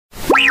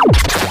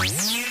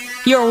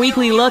Your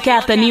weekly look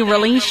at the new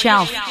release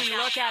shelf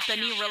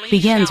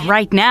begins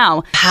right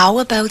now. How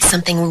about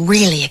something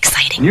really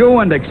exciting? New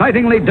and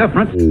excitingly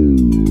different.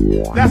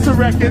 That's a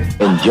record.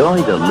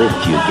 Enjoy the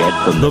lift you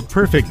get from the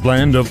perfect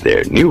blend of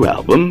their new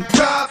album.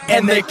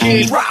 And they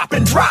keep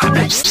dropping.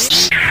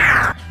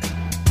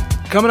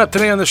 Coming up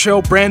today on the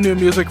show, brand new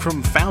music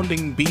from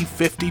founding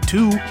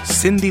B-52,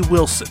 Cindy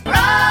Wilson.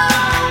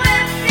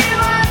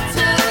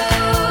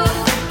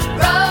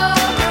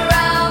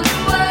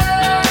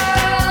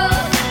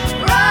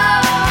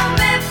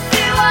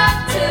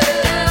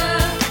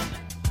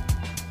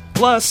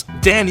 Plus,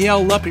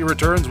 Danielle Luppy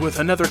returns with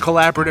another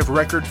collaborative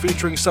record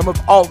featuring some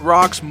of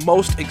alt-rock's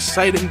most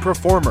exciting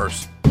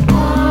performers.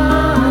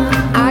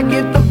 I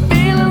get the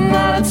feeling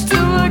that it's 2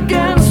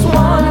 against 1.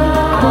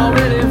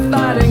 Already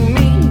fighting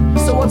me,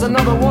 so what's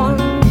another one?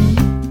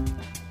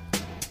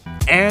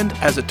 And,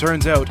 as it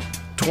turns out,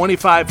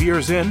 25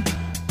 years in,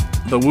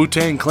 the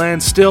Wu-Tang Clan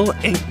still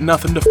ain't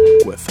nothing to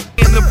f*** with.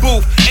 In the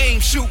booth, aim,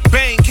 shoot,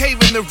 bang, cave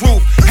in the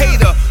roof.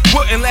 Hater,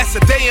 wouldn't last a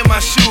day in my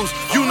shoes.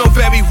 You know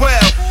very well,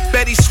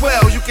 Betty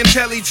swell, you can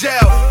tell he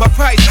gel. My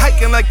price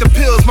hiking like the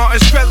pills Martin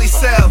Shkreli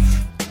sell.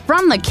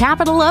 From the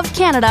capital of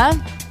Canada,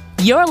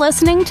 you're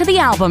listening to the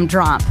Album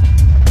Drop.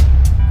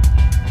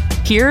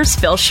 Here's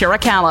Phil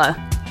Shirakawa.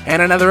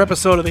 And another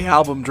episode of the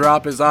Album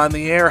Drop is on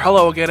the air.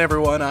 Hello again,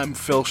 everyone. I'm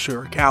Phil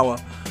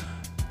Shirakawa.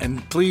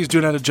 And please do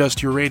not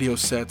adjust your radio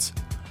sets.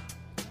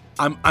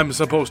 I'm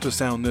supposed to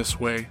sound this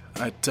way.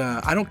 I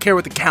don't care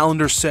what the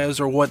calendar says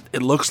or what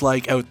it looks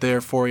like out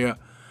there for you.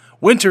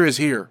 Winter is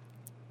here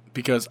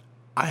because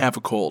I have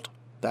a cold.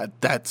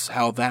 That's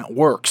how that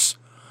works.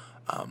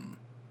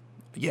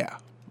 Yeah.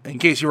 In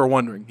case you were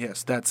wondering,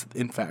 yes, that's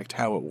in fact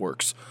how it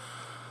works.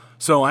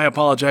 So I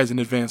apologize in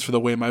advance for the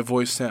way my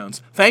voice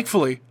sounds.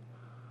 Thankfully,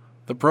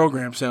 the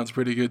program sounds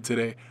pretty good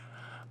today.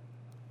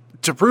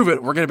 To prove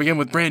it, we're going to begin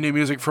with brand new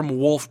music from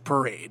Wolf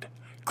Parade.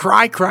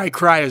 Cry, Cry,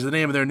 Cry is the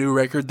name of their new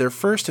record. Their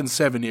first in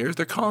 7 years.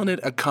 They're calling it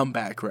a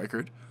comeback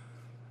record.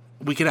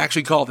 We can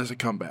actually call this a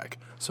comeback.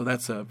 So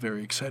that's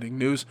very exciting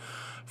news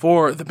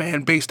for the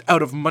band based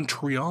out of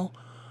Montreal.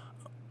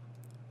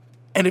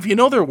 And if you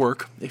know their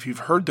work, if you've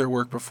heard their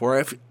work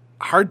before,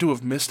 hard to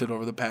have missed it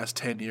over the past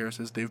 10 years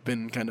as they've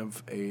been kind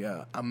of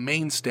a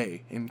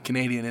mainstay in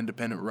Canadian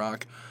independent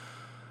rock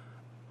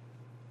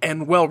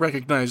and well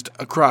recognized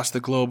across the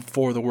globe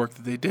for the work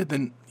that they did,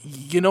 then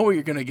you know what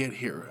you're going to get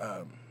here.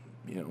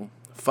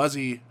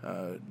 Fuzzy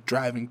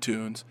driving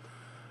tunes,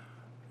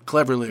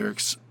 clever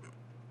lyrics,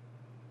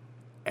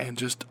 and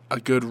just a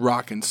good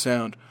rockin'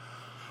 sound.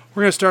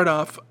 We're going to start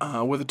off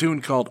with a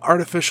tune called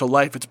Artificial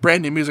Life. It's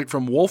brand new music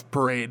from Wolf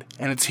Parade,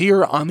 and it's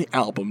here on the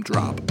Album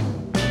Drop.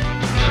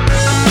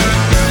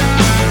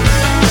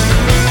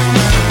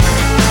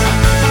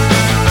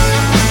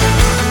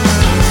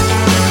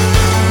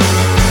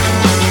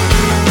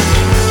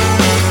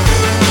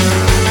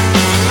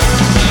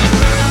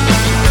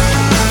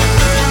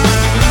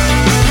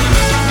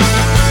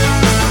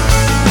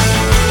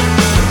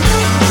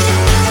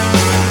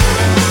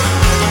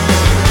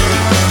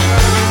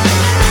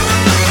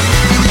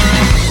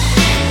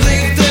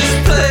 Leave this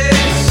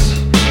place,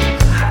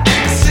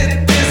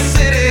 exit this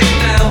city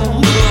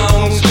now.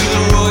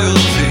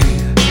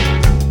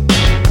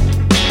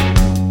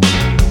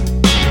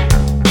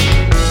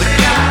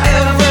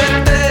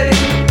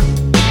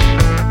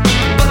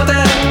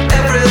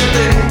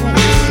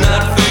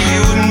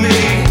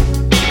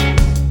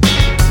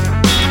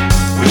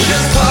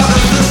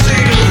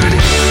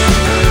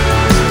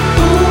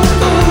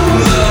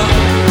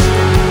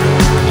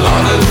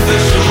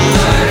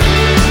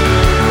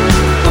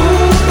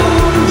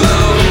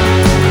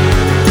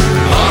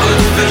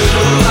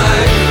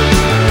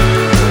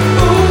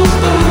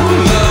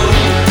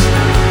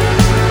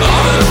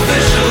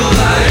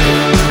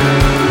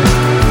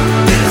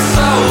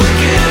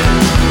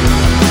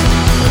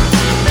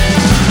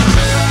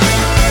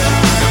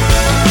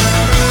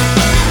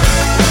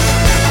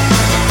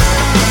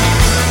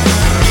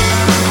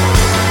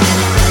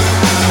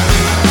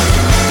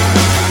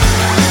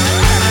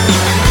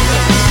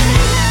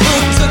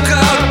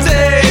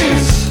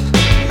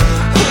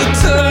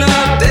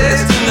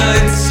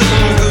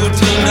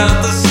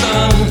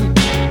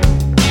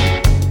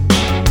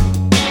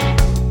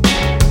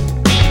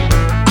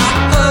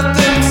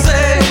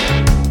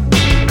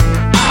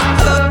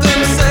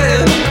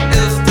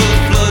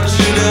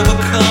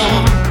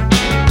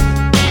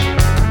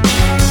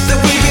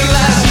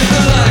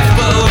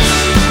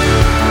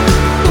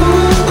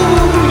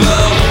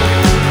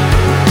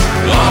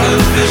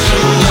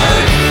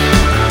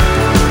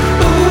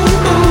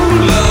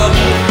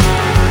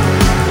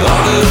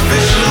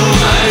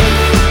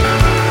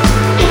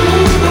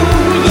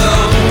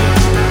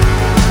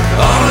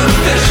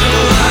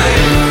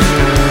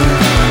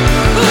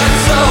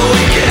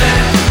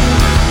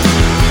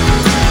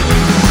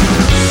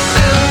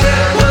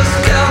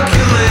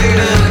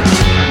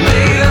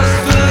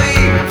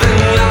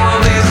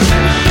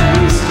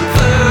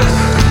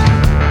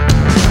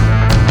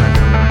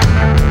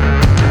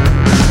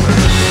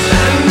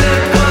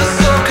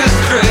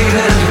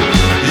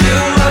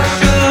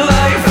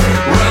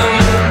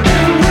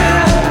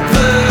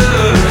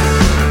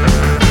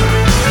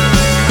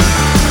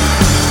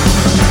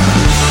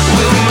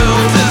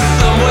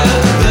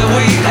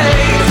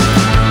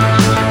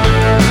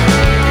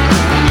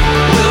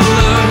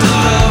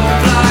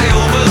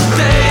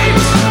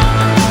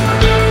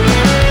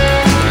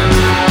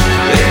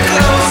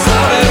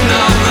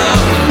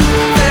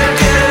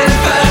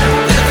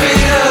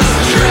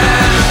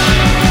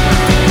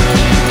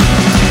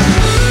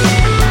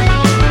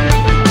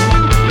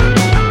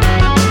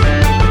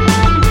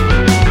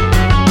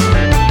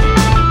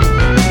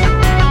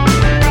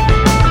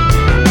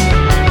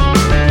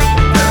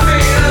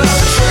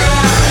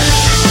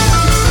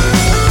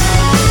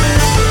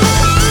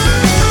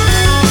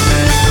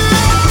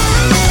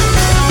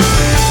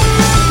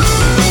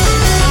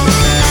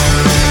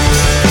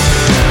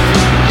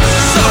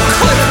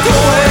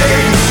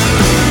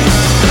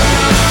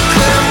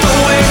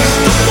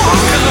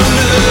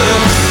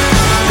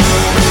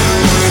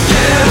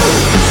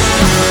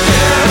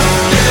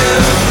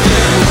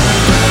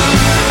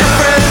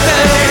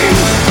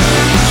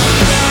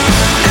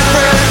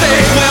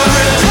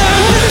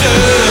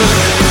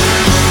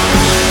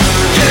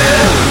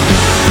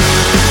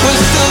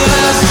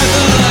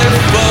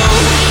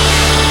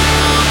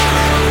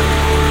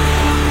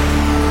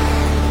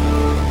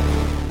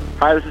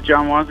 Hi, this is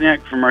John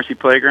Wozniak from Mercy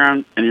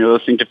Playground, and you're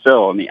listening to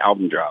Phil on the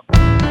Album Drop.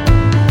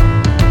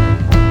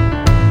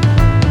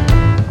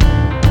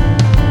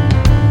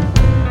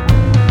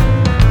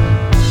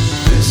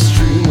 This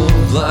stream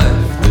of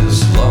life,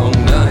 this long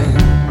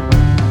night,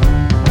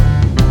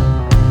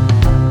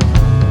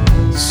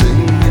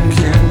 singing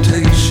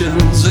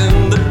incantations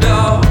in the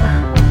dark,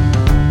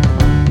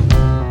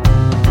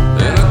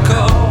 and I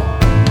call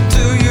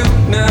to you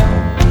now,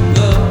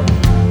 love,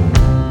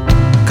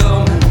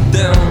 coming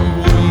down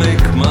to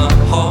make my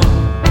heart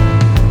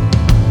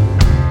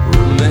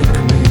remake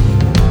me.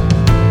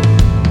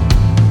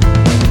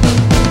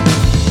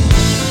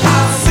 I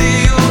see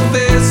your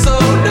face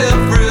on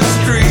every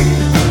street.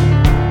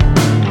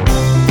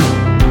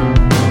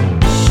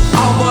 I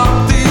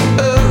walked the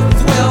earth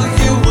while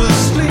you were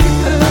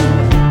sleeping.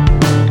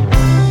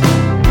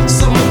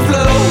 Some will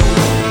float,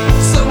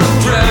 some will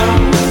drown.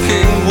 The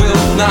king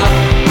will not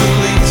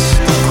release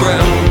the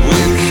crown. We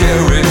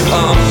carry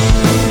on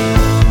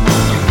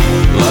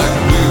like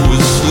we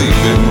were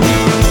sleeping.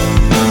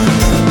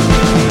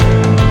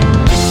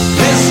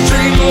 This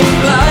dream of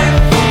life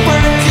will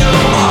break your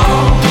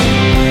heart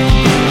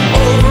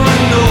over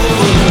and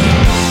over.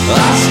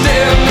 I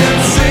stand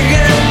and sing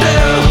it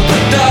down the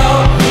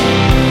dark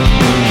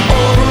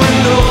over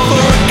and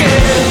over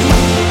again.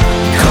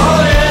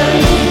 Calling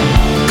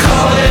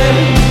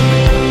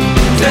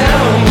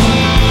down,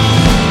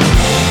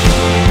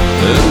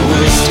 and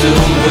we're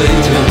still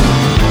waiting.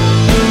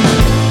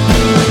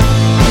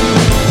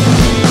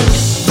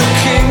 The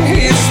king,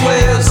 he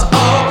swears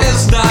all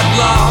is not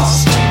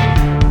lost.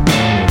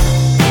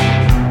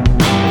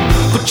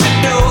 But you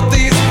know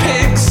these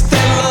pigs,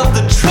 they love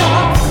the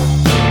drop.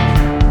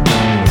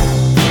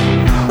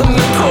 And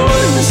the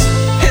coins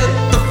hit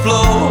the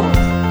floor.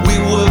 We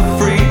were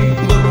free,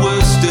 but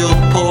we're still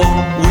poor.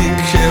 We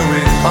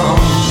carry on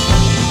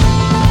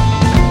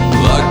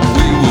like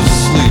we were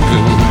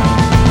sleeping.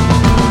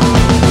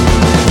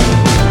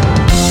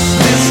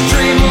 This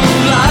dream of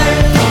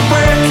life will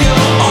break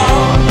your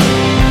heart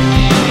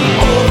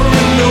over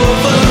and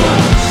over.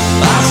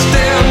 I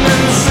stand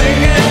and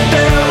sing it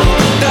down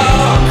the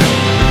dark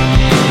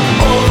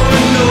over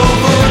and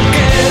over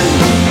again.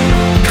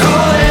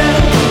 Calling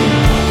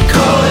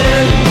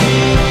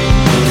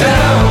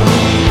down,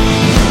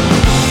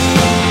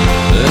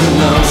 and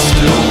I'm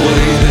still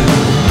waiting.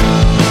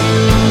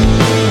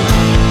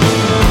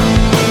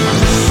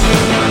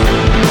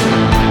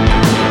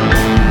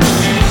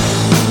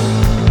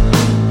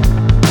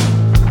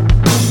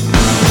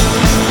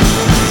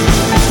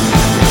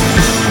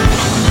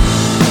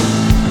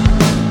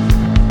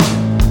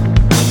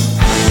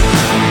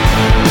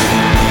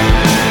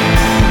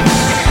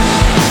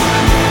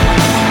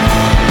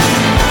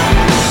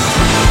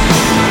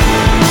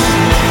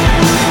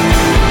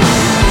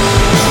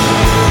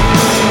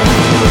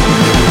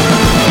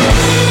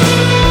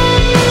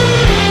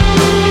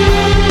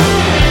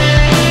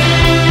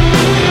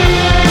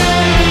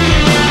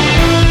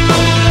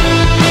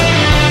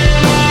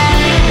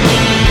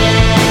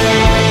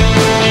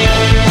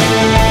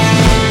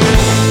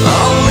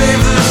 I'll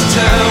leave this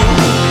town.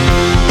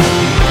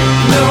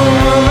 No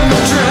room to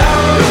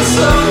drown. It's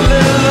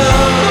only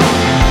love.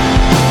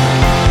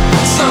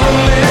 It's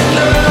only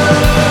love.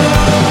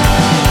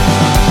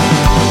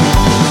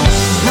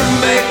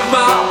 Remake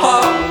my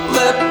heart.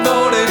 Let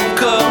morning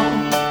come.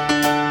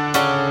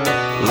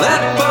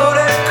 Let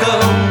morning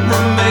come.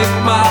 Remake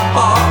my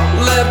heart.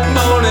 Let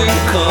morning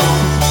come.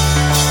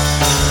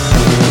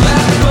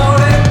 Let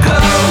morning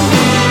come.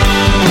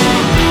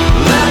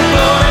 Let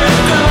morning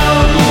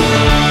come.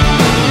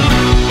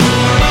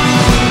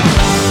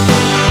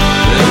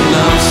 And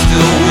I'm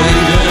still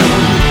waiting.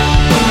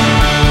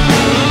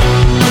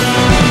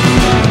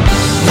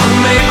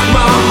 Make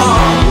my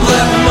heart,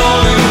 let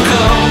morning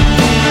come.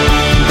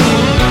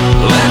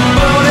 Let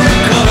morning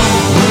come.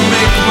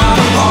 Make my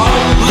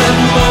heart, let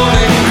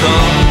morning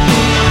come.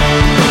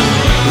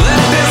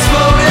 Let this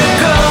morning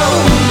come.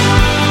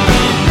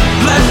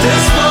 Let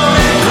this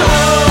morning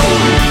come.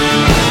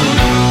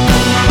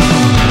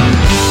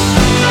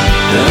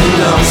 And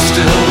I'm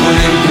still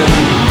waiting.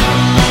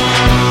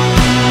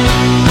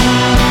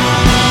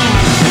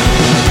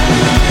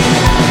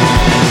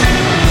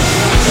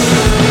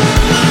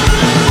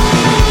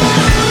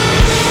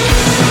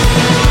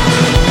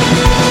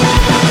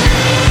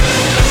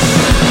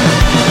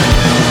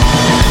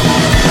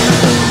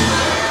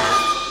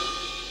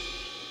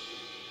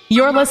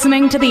 You're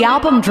listening to The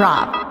Album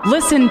Drop.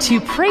 Listen to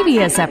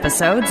previous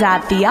episodes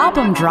at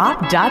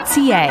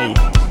thealbumdrop.ca.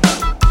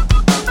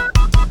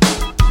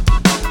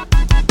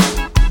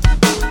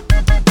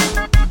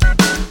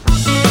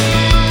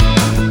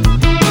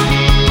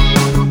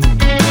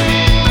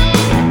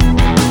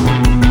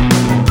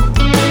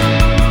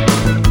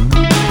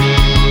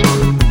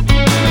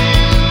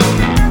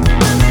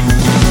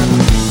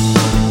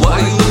 Why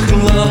you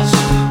looking lost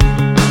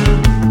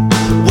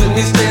when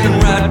you're standing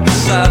right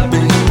beside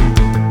me?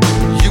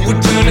 You were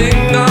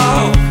turning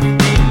off.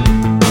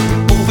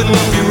 Open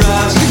up your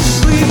eyes, you're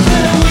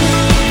sleeping.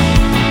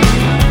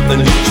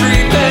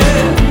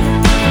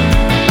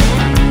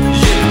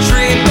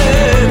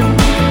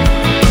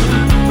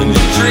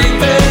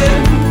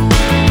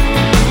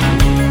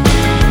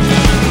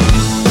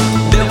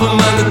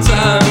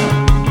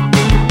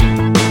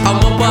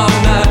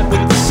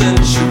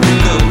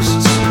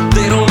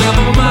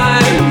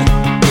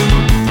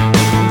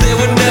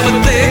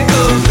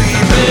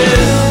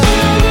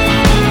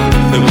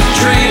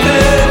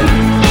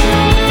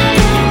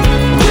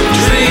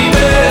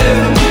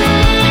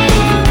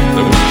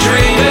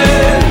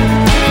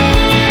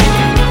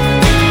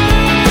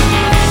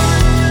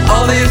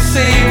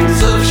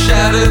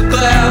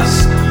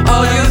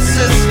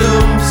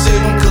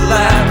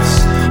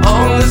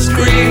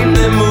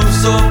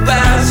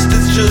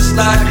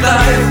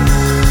 life,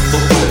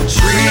 but we're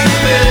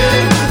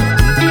dreaming.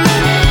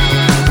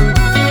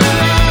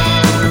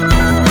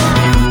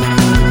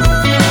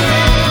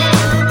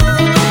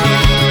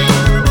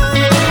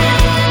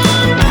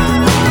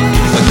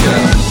 I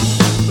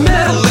got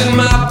metal in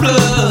my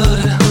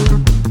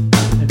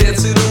blood,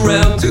 dancing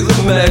around to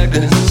the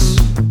magnets.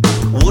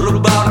 What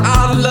about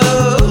our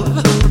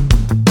love?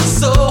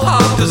 So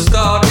hard to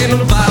start in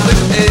a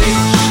violent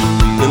age,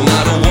 and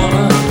I don't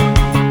wanna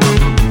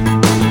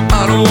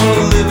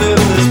live in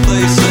this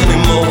place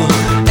anymore.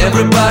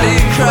 Everybody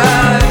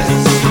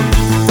cries,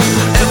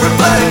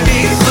 everybody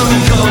needs some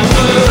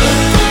comfort.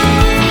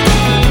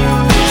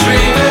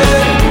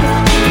 Dreaming,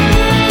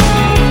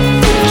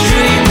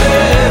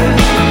 dreaming,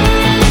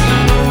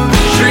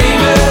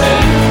 dreaming.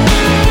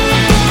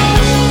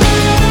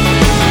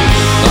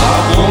 I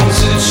want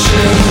to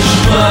change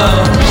my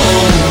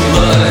own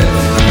life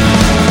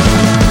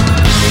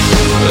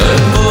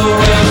and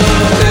forever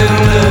in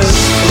this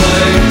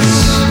place.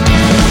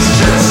 It's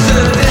just a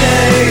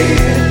day,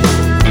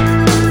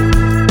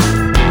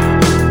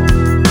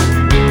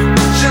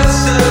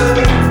 just a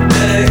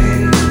day.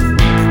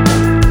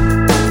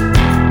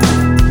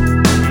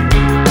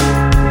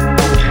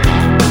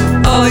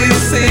 All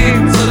these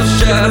things of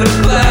shattered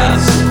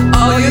glass,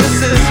 all your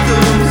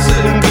systems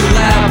in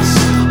collapse.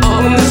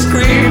 On the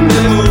screen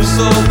they move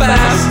so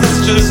fast,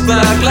 it's just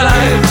like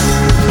life.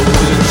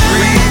 We're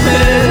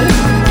dreaming,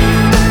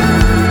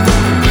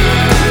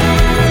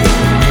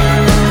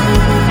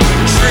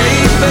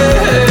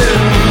 dreaming.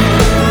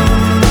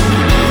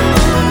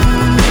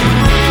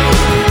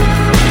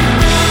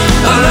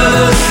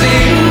 Another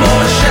scene,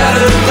 more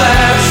shattered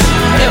glass.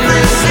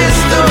 Every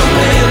system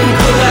in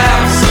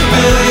collapse. A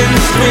million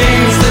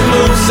screens that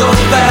move so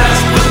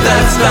fast, but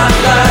that's not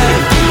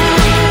life.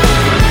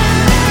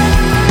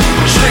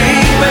 Dreaming,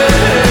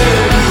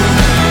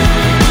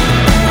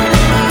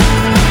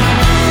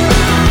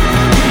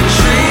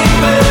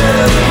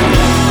 dreaming.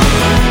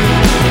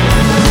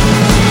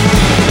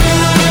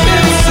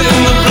 It's in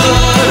the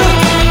blood.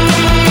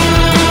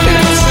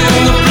 It's in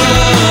the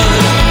blood.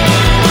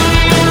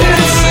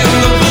 It's in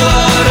the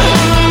blood.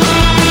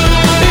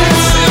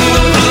 It's in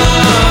the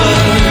blood.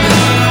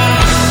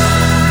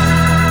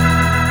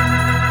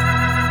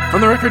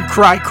 From the record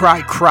Cry,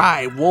 Cry,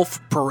 Cry, Wolf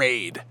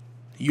Parade,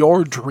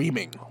 You're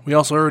Dreaming. We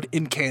also heard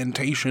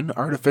Incantation,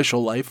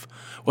 Artificial Life,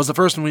 was the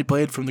first one we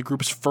played from the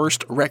group's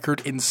first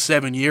record in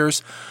 7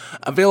 years.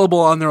 Available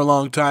on their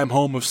longtime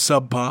home of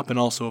Sub Pop and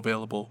also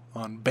available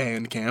on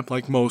Bandcamp,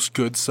 like most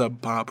good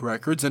Sub Pop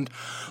records. And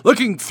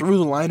looking through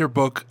the liner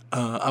book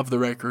of the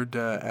record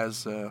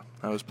as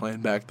I was playing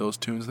back those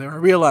tunes there, I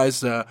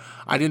realized I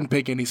didn't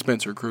pick any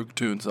Spencer Krug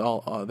tunes. They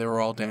were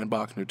all Dan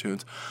Bachner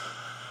tunes.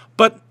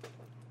 But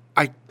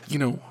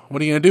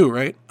what are you going to do,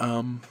 right?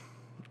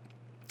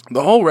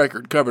 The whole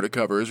record, cover to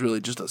cover, is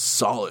really just a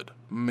solid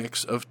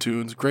mix of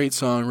tunes. Great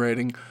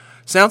songwriting.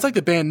 Sounds like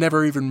the band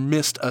never even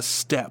missed a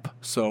step.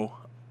 So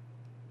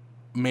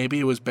maybe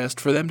it was best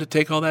for them to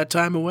take all that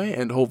time away.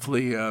 And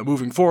hopefully,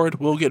 moving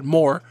forward, we'll get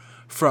more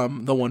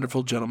from the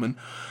wonderful gentlemen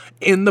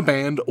in the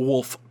band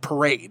Wolf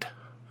Parade.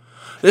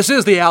 This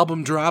is the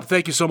album drop.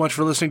 Thank you so much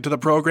for listening to the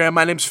program.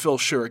 My name's Phil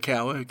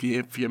Shirakawa.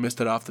 If you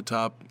missed it off the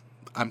top,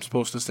 I'm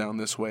supposed to sound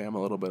this way. I'm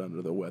a little bit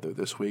under the weather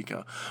this week.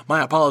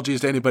 My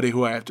apologies to anybody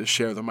who I have to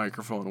share the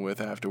microphone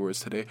with afterwards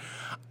today.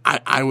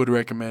 I would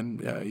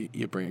recommend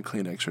you bring a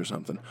Kleenex or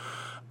something.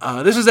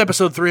 This is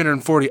episode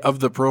 340 of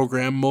the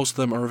program. Most of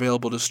them are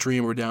available to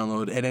stream or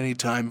download at any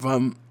time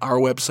from our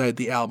website,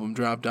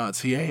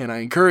 thealbumdrop.ca, and I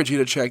encourage you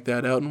to check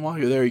that out. And while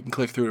you're there, you can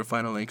click through to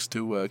find links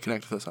to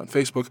connect with us on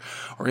Facebook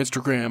or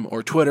Instagram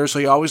or Twitter, so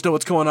you always know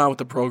what's going on with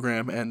the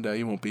program, and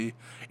you won't be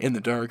in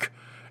the dark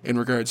in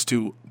regards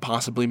to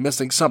possibly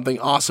missing something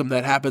awesome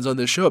that happens on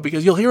this show,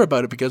 because you'll hear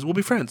about it because we'll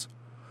be friends.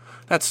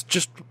 That's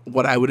just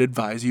what I would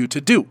advise you to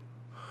do.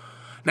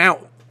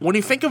 Now, when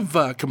you think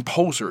of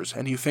composers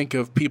and you think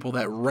of people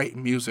that write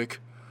music,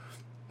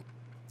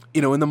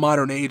 in the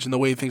modern age and the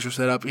way things are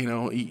set up,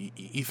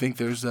 you think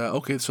there's,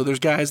 so there's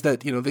guys that,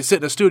 they sit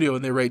in a studio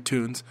and they write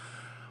tunes,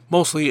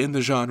 mostly in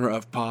the genre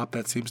of pop.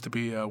 That seems to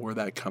be where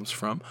that comes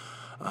from.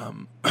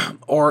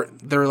 Or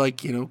they're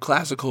like,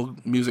 classical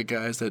music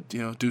guys that,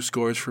 do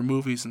scores for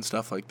movies and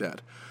stuff like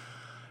that.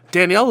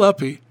 Daniele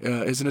Luppi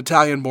is an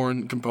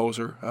Italian-born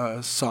composer,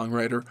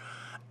 songwriter,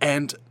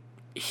 and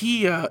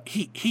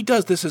he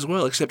does this as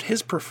well, except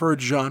his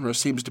preferred genre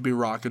seems to be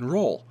rock and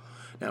roll.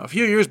 Now, a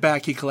few years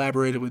back, he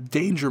collaborated with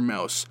Danger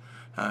Mouse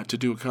to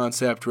do a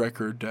concept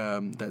record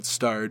that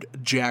starred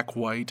Jack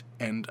White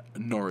and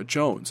Norah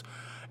Jones.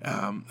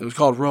 It was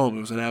called Rome.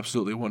 It was an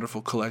absolutely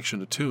wonderful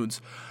collection of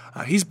tunes.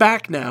 He's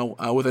back now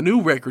with a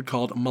new record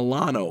called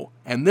Milano,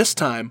 and this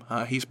time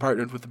he's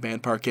partnered with the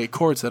band Parquet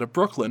Chords out of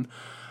Brooklyn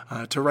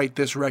to write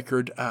this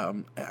record,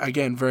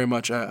 again, very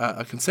much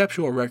a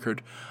conceptual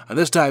record,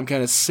 this time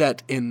kind of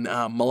set in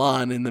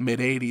Milan in the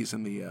mid-'80s,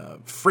 in the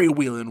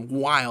freewheeling,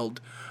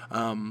 wild,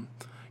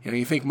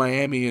 You think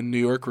Miami and New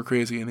York were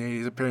crazy in the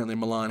 80s. Apparently,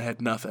 Milan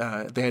had nothing.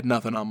 They had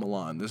nothing on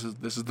Milan. This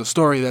is the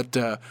story that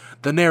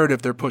the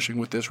narrative they're pushing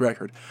with this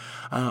record.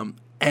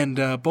 And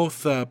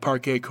both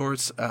Parquet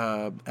Courts,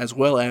 as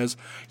well as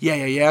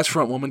Yeah Yeah's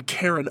frontwoman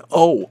Karen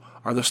O,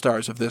 are the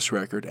stars of this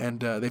record, and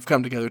they've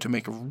come together to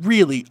make a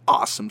really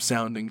awesome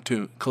sounding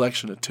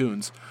collection of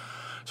tunes.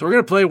 So we're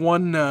gonna play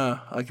one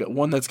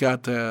that's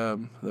got the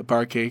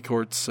Parquet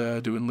Courts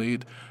doing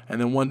lead, and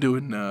then one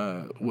doing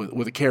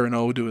with a Karen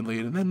O doing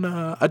lead, and then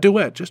a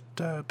duet, just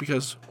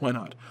because why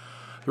not?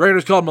 The record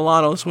is called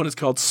Milano. This one is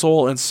called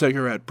Soul and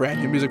Cigarette.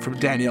 Brand new music from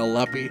Danielle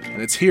Luppy,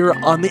 and it's here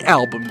on the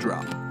album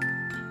drop.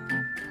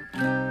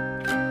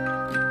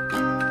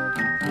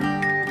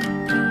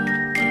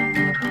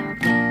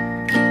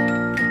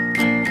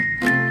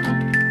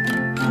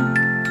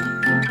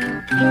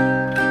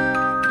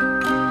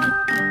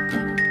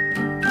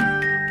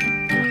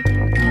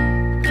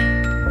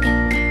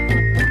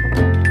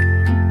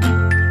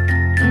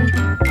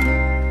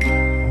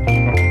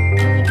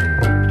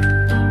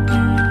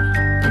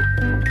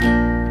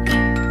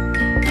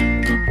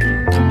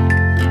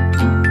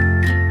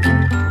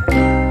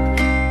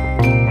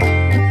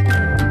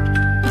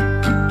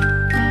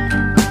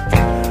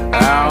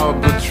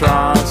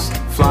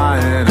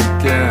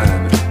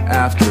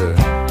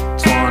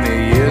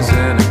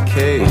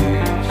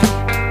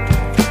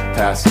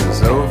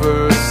 Passes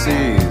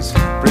overseas,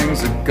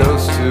 brings a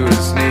ghost to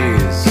its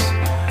knees.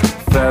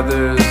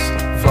 Feathers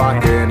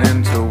flocking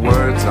into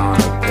words on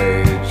a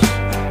page.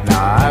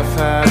 Now I've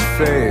had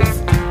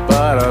faith,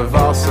 but I've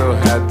also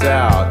had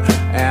doubt.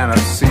 And I've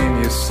seen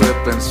you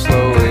slipping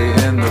slowly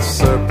in the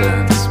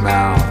serpent's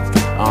mouth.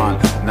 On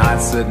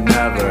nights that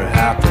never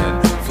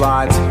happened,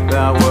 flights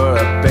that were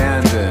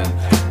abandoned,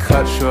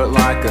 cut short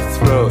like a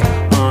throat,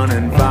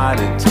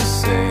 uninvited to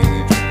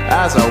sing.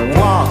 As I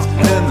walked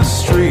in the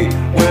street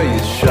where you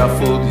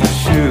shuffled your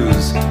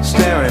shoes,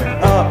 staring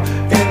up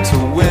into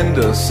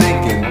windows,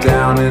 sinking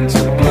down into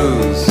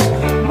blues.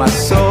 My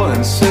soul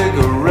and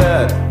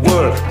cigarette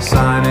were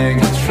signing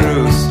a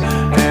truce,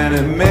 and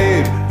it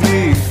made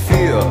me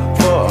feel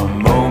for a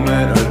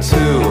moment or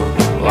two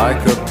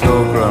like a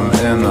pilgrim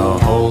in the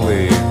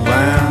Holy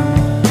Land.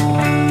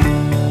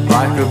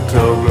 Like a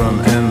pilgrim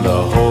in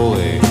the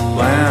Holy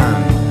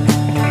Land.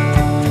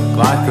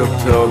 Like a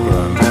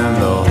pilgrim in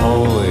the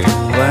Holy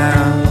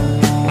Land,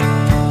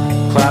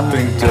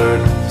 clapping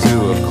dirt to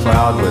a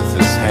cloud with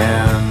his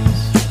hands.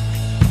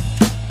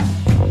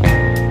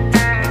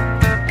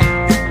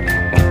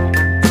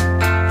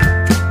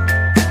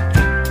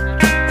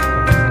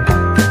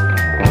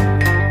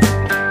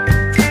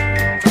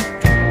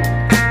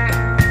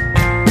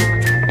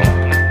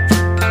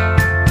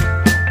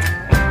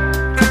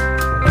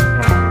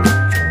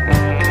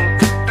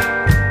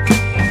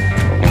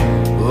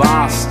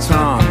 Lost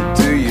tongue,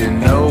 do you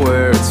know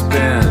where it's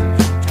been?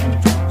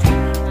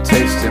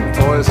 Tasting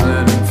poison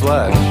and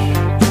flesh,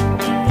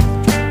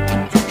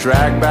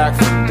 dragged back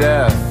from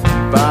death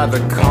by the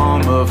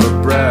calm of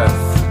a breath,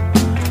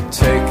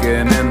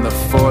 taken in the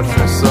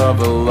fortress of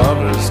a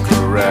lover's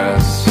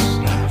caress.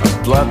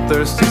 A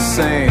bloodthirsty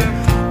saint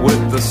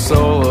with the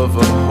soul of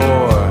a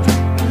whore,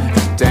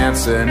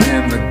 dancing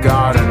in the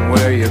garden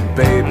where your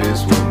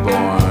babies were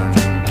born.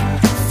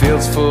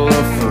 Fields full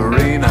of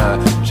farina,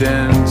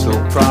 gentle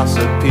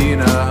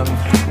Proserpina,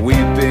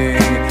 weeping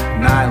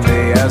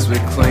nightly as we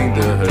cling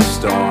to her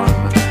storm.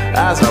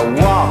 As I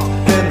walk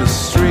in the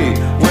street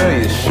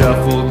where you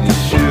shuffled your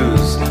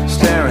shoes,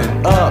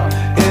 staring up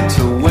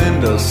into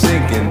windows,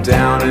 sinking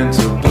down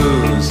into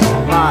blues.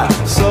 My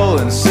soul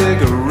and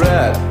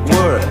cigarette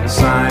were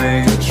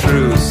signing a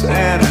truce,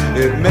 and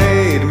it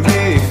made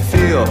me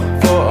feel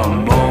for a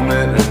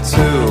moment or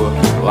two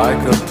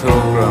like a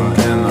pilgrim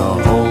in the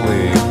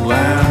Holy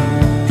Land.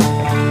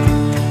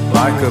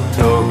 Like a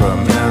pilgrim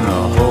in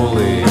the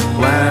Holy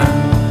Land.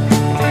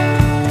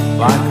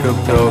 Like a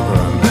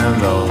pilgrim in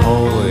the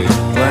Holy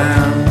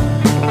Land,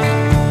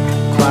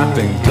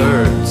 clapping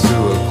dirt to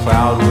a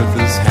cloud with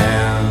his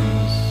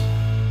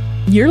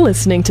hands. You're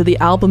listening to The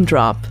Album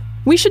Drop.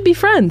 We should be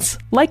friends.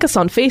 Like us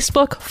on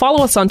Facebook,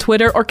 follow us on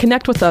Twitter, or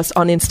connect with us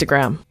on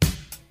Instagram.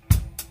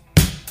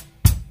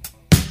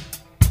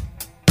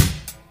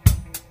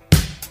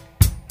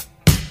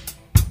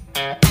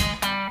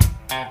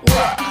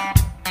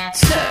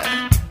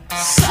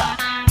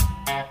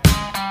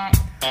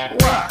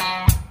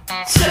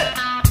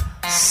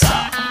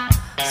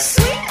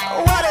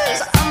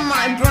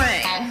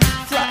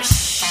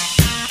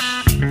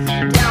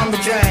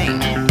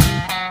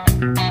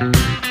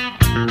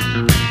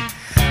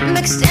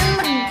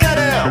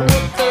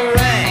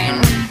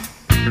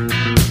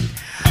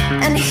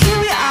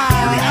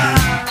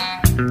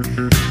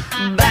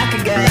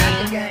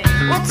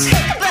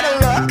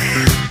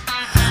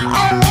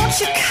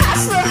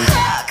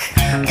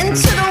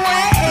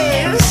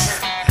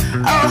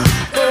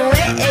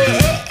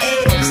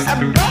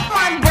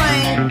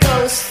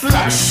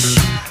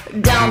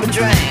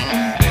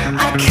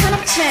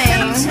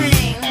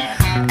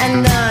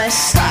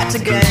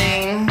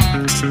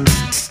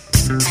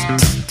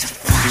 To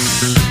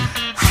flush,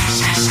 hush,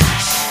 hush,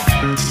 hush.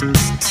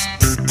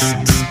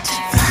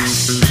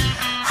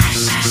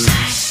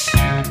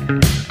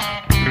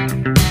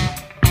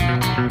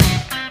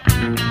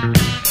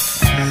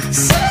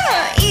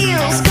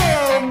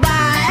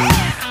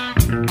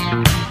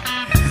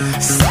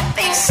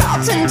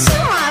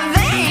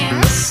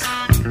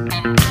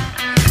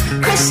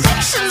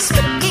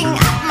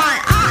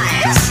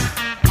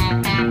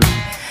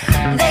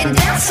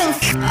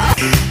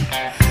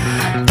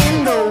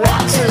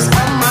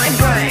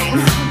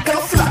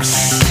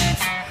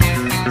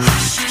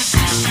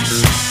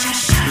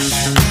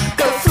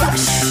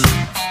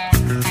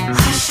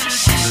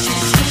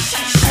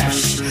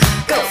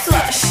 go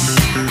flush.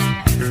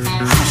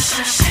 Hush,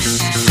 hush, hush,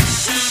 hush,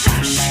 hush,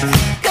 hush,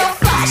 go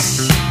flush.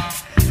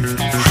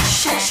 Hush,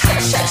 hush,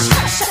 hush, hush,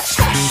 hush, hush,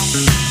 hush.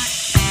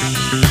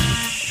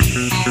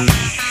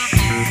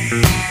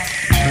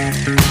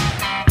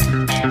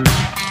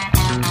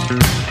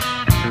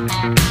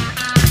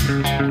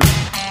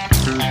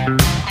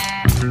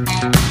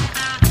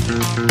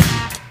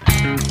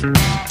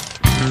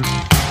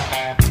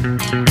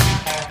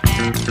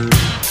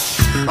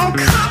 Oh,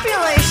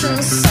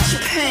 copulation's such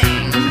a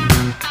pain.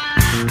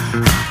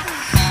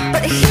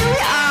 But here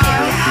we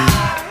are,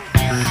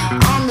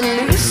 on the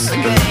loose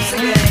again.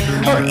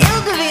 Oh, il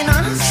divino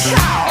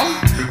ciao,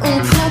 un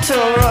punto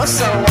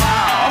rosso,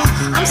 wow.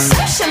 I'm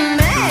so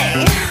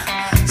charmé,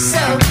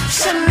 so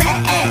charmé.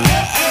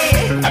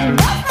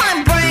 Above my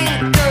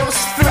brain goes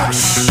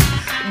flush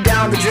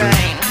down the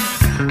drain.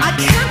 I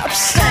can't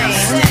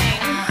abstain,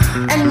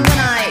 and when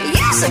I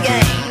use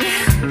again,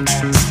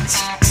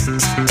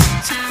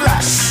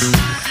 flush,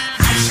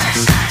 hush,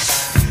 hush, hush,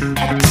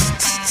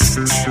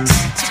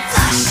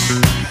 flush,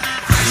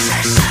 hush,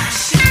 hush, hush.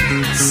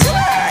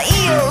 Silver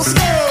eels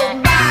go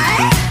by,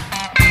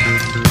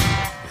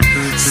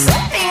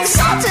 slipping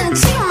salt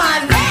into my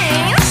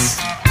veins.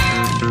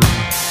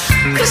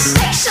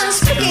 Crustaceans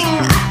picking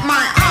at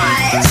my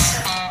eyes.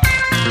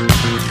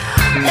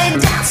 They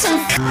dance and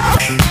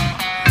cook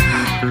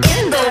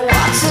in the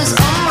waters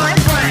on my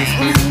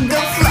brain. Go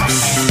flush,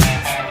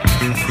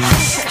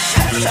 hush, hush,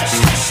 hush,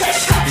 hush, hush,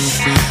 hush, hush.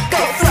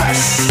 Go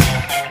flush,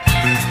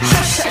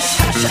 hush, hush,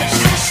 hush, hush,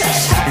 hush,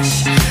 hush, hush.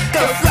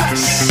 Go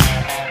flush,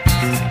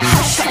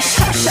 hush,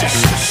 hush, hush,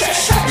 hush,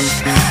 hush, hush,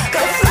 hush.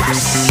 Go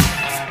flush,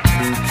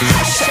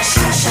 hush, hush,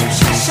 hush, hush,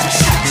 hush, hush,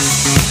 hush.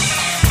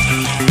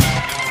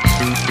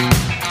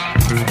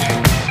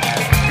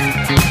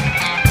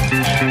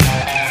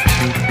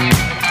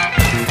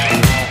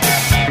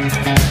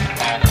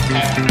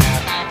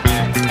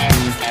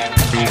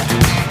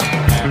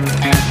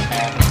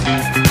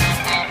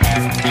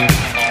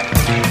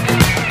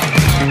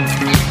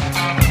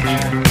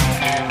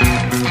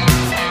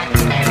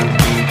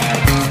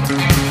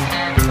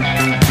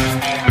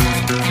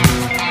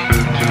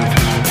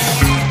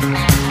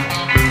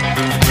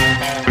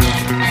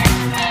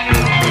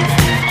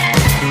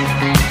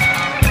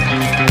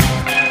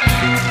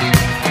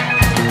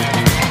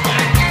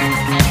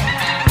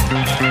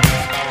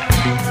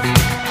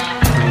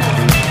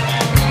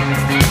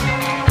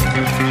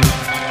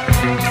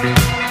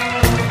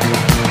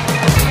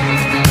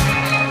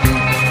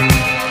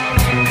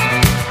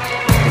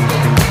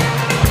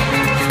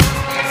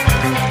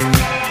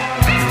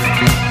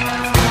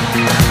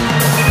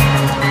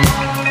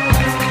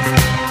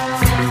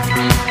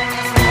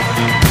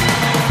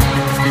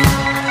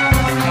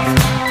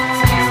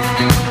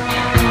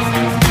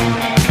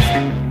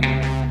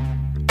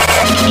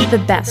 The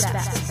best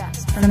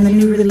from the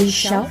new release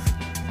shelf,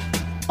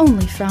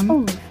 only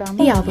from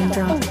the album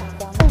drop.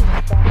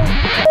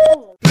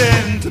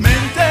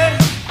 Lentamente,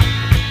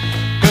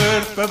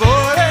 per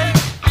favore,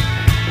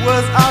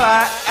 was all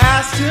I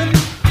asked him,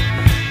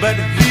 but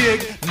he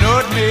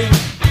ignored me.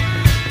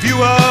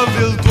 View of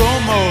Il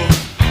Duomo,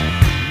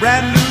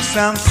 brand new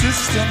sound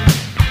system,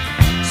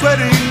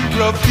 sweating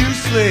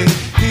profusely,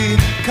 he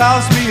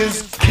calls me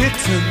his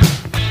kitten.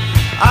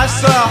 I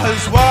saw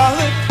his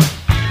wallet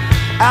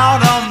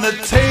out on the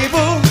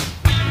table,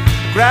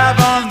 grab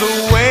on the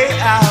way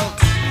out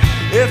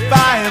if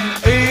I am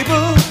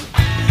able.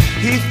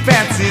 He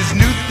fancies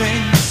new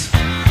things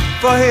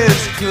for his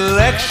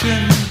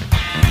collection,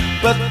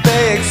 but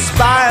they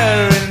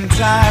expire in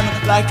time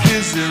like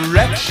his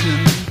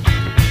erection.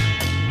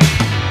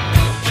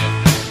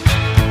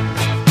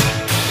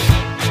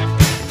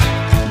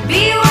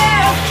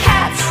 Beware of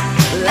cats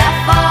that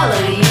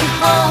follow you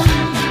home,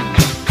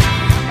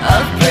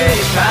 of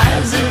pretty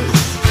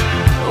prizes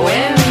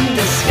wearing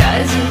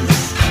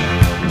disguises.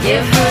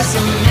 Give her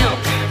some milk,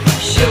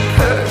 she'll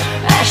purr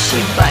as she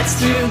bites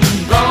through the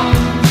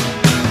bone.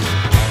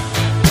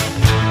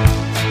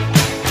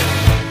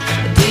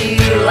 Do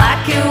you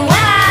like it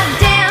when I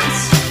dance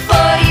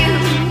for you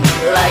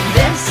like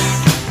this?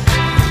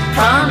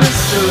 Promise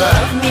to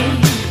love me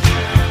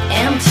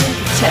and to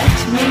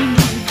protect me.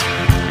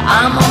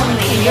 I'm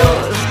only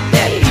yours,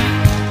 baby.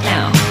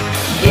 Now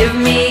give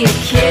me a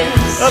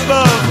kiss.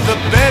 Above the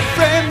bed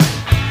frame,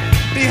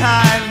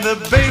 behind the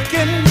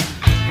bacon,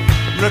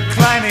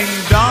 reclining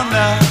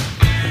Donna,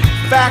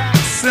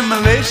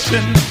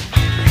 facsimilation.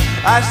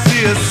 I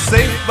see a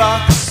safe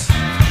box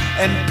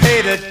and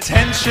paid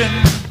attention.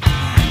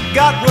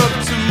 Got work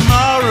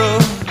tomorrow,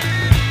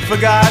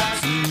 forgot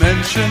to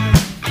mention.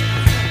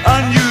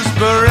 Unused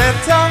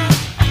Beretta,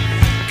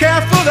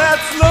 careful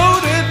that's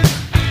loaded.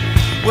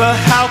 Well,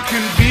 how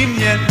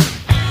convenient,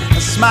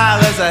 a smile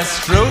as I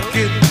stroke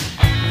it.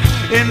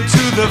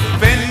 Into the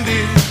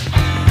Fendi,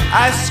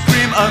 ice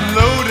cream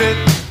unloaded.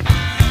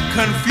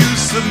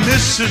 Confused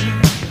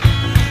submission,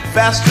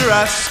 faster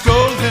I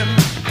scold him.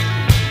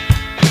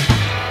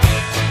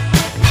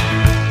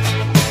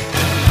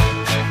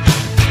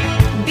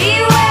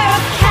 Beware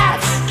of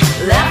cats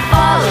that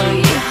follow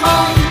you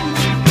home,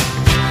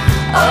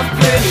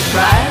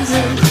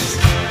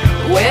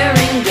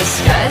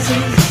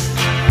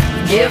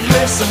 Give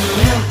her some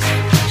milk,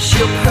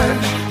 she'll purr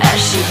as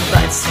she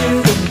bites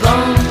through the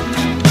bone.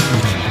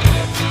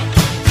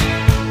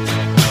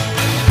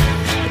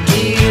 Do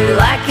you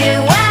like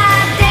it when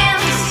I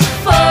dance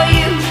for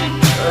you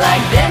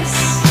like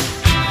this?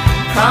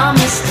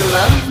 Promise to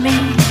love me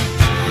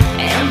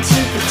and to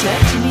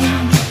protect me.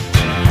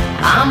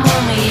 I'm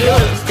only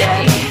yours,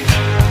 Daddy.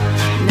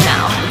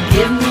 Now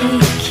give me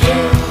a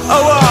kiss. A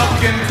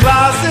walk-in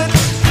closet,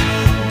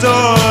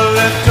 door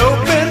left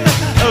open,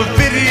 a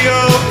video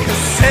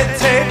cassette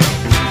tape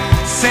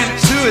sent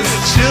to his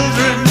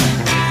children,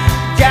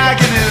 gag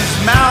in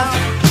his mouth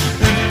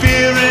and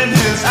fear in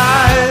his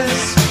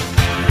eyes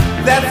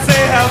that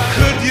say, how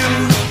could you,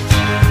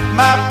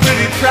 my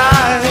pretty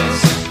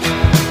prize.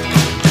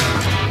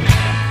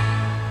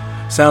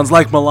 Sounds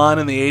like Milan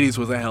in the 80s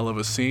was a hell of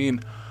a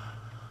scene.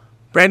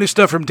 Brand new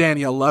stuff from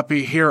Danielle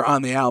Luppy here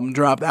on the album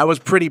drop. That was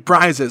Pretty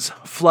Prizes.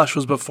 Flush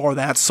was before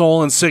that.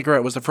 Soul and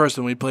Cigarette was the first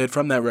one we played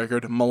from that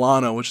record.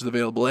 Milano, which is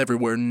available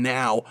everywhere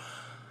now.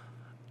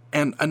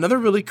 And another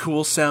really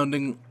cool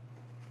sounding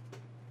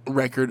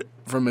record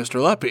from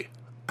Mr. Luppy.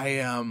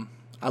 I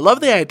love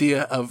the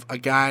idea of a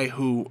guy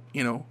who,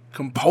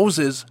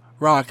 composes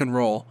rock and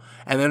roll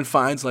and then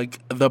finds like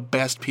the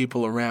best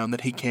people around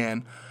that he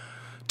can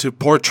to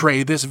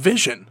portray this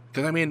vision.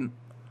 Because at the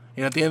end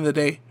of the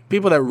day,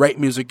 people that write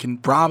music can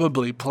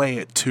probably play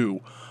it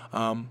too.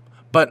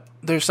 But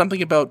there's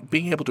something about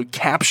being able to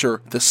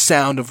capture the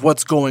sound of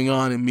what's going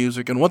on in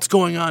music and what's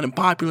going on in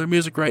popular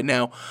music right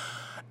now.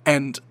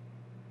 And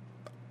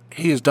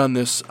he has done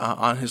this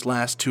on his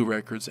last two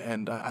records,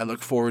 and I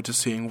look forward to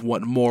seeing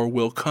what more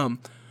will come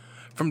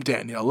from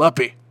Danielle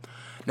Luppy.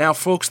 Now,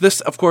 folks,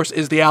 this, of course,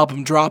 is the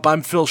album drop.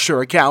 I'm Phil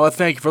Shirakawa.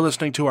 Thank you for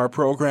listening to our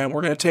program.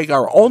 We're going to take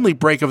our only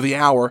break of the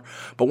hour,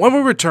 but when we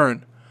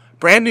return,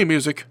 brand new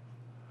music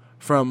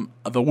from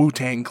the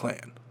Wu-Tang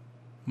Clan.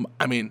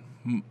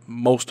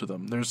 Most of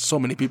them. There's so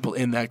many people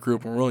in that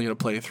group, and we're only going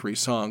to play 3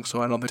 songs,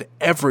 so I don't think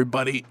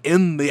everybody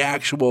in the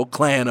actual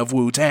clan of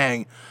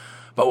Wu-Tang,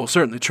 but we'll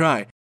certainly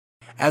try.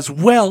 As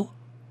well,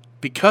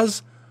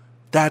 because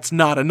that's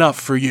not enough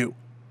for you.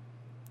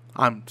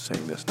 I'm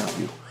saying this, not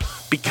you.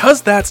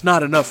 Because that's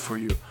not enough for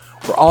you,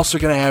 we're also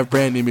going to have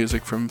brand new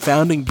music from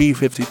founding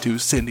B-52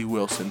 Cindy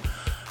Wilson.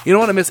 You don't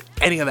want to miss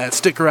any of that.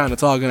 Stick around.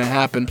 It's all going to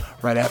happen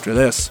right after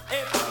this.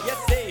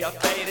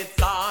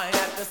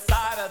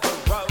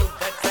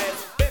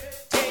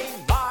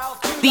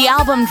 The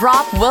album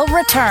drop will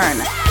return.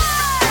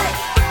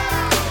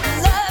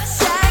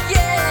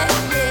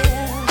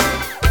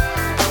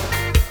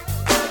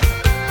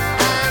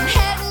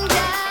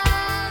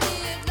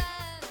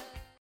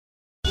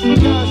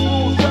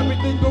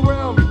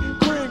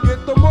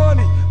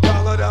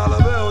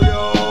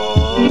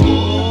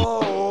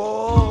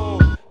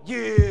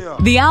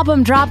 The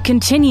album drop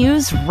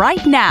continues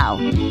right now.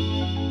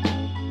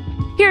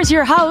 Here's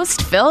your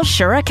host, Phil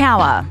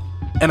Shirakawa.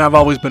 And I've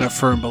always been a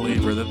firm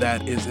believer that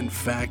that is, in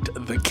fact,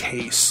 the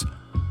case.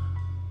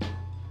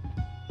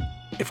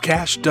 If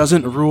cash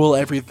doesn't rule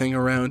everything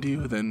around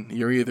you, then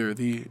you're either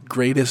the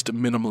greatest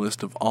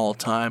minimalist of all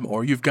time,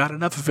 or you've got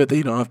enough of it that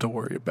you don't have to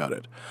worry about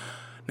it.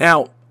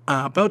 Now,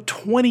 about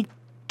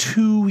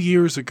 22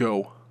 years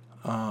ago,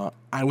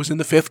 I was in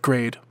the 5th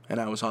grade, and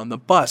I was on the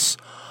bus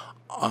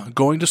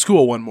going to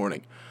school one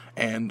morning,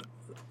 and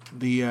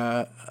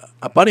a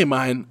buddy of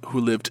mine who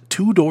lived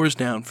 2 doors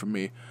down from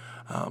me,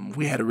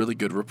 we had a really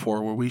good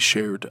rapport where we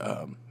shared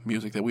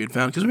music that we had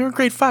found, because we were in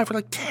grade 5, we're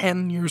like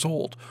 10 years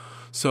old.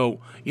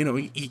 So,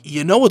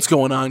 you know what's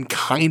going on,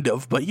 kind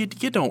of, but you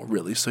don't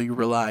really, so you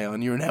rely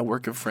on your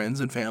network of friends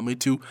and family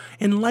to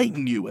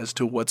enlighten you as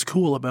to what's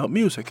cool about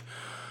music.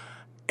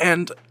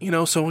 And, we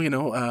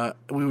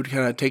would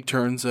kind of take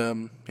turns,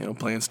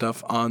 playing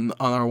stuff on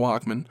our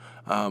Walkman,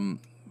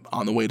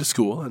 on the way to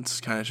school.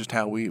 That's kind of just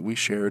how we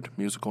shared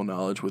musical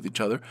knowledge with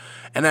each other.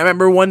 And I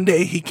remember one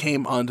day he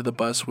came onto the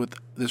bus with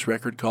this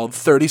record called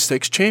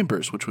 36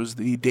 Chambers, which was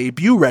the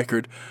debut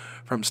record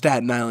from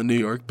Staten Island, New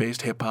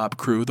York-based hip-hop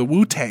crew, the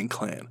Wu-Tang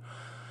Clan.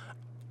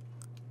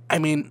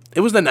 It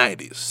was the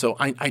 90s, so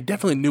I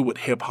definitely knew what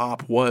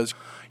hip-hop was.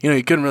 You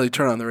couldn't really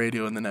turn on the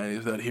radio in the 90s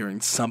without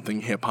hearing something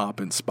hip-hop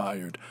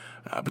inspired.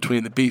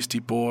 Between the Beastie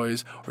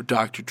Boys, or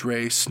Dr.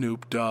 Dre,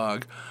 Snoop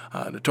Dogg,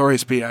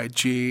 Notorious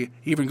B.I.G.,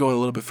 even going a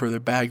little bit further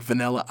back,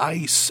 Vanilla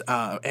Ice,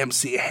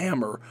 MC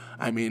Hammer.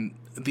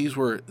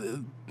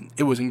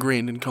 It was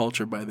ingrained in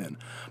culture by then.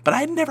 But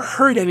I had never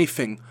heard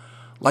anything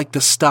like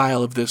the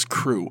style of this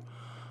crew.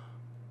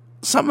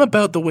 Something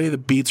about the way the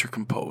beats are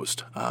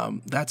composed.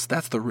 That's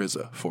the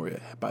RZA for you,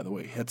 by the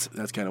way.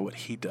 That's kind of what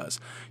he does.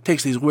 He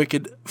takes these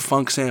wicked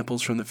funk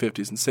samples from the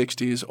 50s and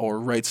 60s, or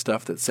writes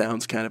stuff that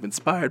sounds kind of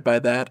inspired by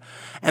that,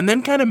 and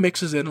then kind of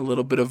mixes in a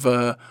little bit of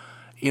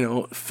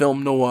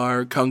film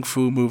noir, kung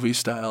fu movie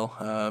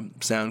style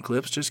sound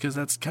clips, just because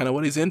that's kind of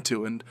what he's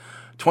into. And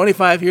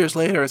 25 years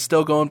later, it's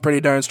still going pretty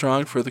darn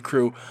strong for the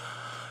crew.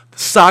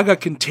 Saga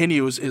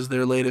Continues is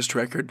their latest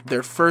record,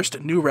 their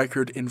first new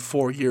record in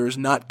 4 years,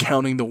 not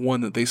counting the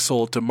one that they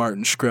sold to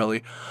Martin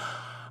Shkreli.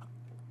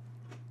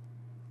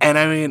 And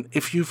I mean,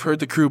 if you've heard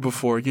The Crew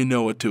before, you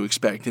know what to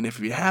expect. And if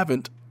you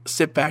haven't,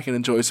 sit back and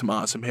enjoy some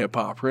awesome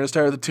hip-hop. We're going to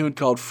start with a tune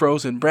called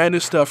Frozen, brand new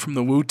stuff from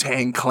the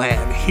Wu-Tang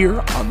Clan here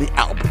on the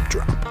Album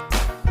Drop.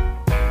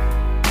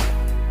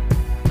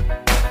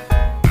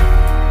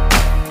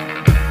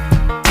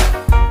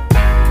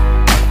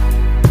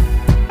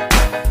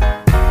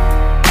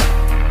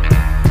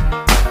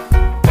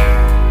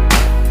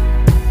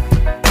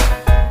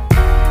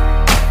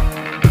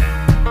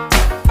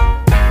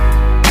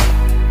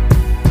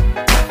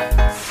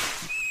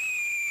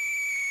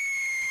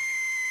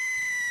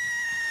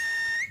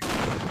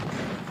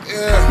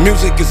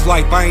 Music is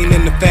life, I ain't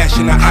in the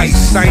fashion of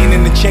ice. I ain't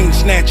in the chain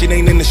snatching,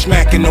 ain't in the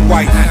smacking the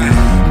wife.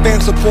 Fan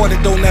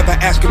supported, don't ever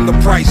ask him the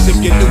price. If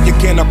you knew you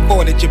can't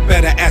afford it, you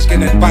better ask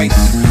an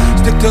advice.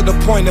 Stick to the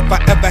point, if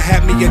I ever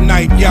have me a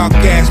night, y'all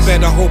gas,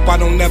 better hope I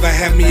don't ever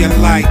have me a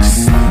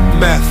likes.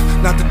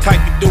 Meth, not the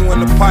type you do in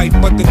the pipe,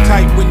 but the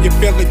type when you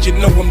feel it, you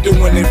know I'm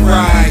doing it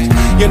right.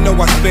 You know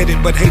I spit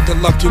it, but hate to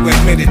love to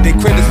admit it. They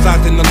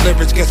criticizing the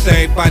lyrics, guess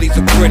everybody's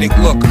a critic.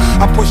 Look,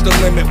 I push the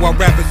limit while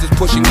rappers is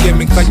pushing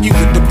gimmicks. I use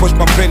it to push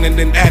my pen and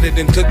then add it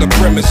into the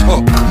premise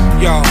hook.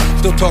 Y'all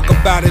still talk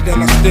about it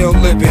and I still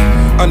live it.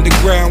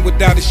 Underground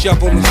without a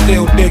shovel and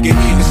still dig it.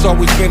 It's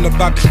always been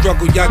about the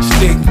struggle, y'all just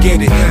didn't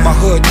get it. My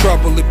hood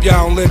trouble, if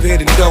y'all don't live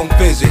it and don't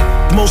visit.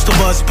 Most of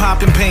us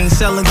popping pain,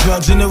 selling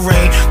drugs in the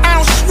rain. I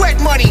don't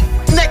sweat money,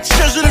 neck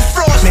scissors and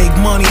frost. Make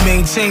money,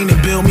 maintain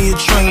and build me a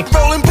train.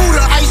 Rolling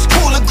Buddha, ice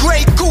cooler,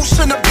 Grey Goose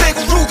and a big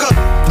Ruger.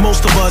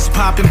 Most of us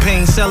popping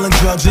pain, selling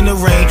drugs in the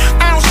rain.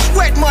 I don't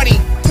sweat money,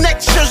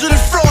 neck scissors and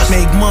frost.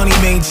 Make money,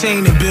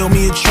 maintain and build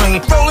me a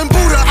train. Rolling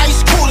Buddha,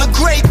 ice cooler,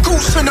 Grey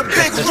Goose and a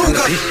big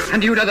Ruger.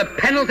 And you know the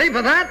penalty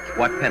for that?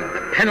 What penalty?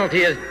 The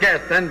penalty is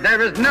death, and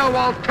there is no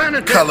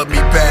alternative. Color me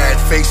bad,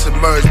 face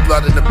submerged,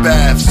 blood in the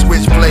bath.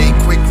 Switchblade,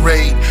 quick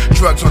raid,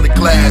 drugs on the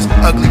glass.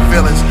 Ugly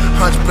villains,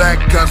 hunchback,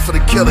 guns for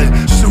the killing.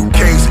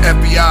 Suitcase,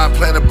 FBI,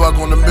 plant a bug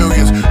on the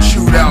millions.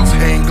 Shootouts,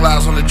 hang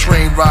glides on the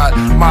train ride.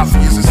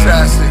 Mafias,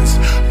 assassins,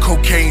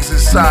 cocaine's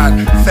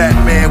inside. Fat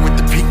man with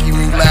the pinky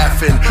ring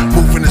laughing.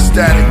 Moving the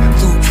static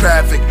through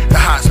traffic. The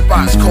hot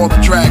spots call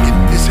the dragon.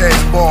 His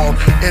head's bald,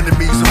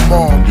 enemies are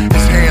mauled.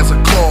 His hands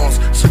are claws,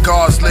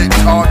 cigars lit,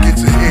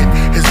 targets a hit.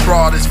 His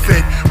broad is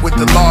fit with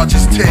the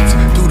largest tits.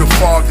 Through the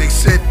fog they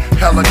sit.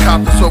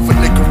 Helicopters over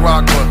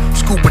Nicaragua.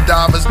 Scuba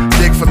divers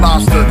dig for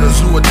lobster. The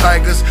zoo of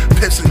tigers,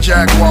 pits and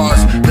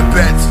jaguars. The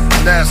bets,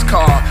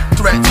 NASCAR,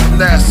 threats from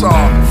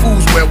Nassau.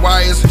 Fools wear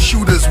wires and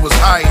shooters was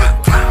hired.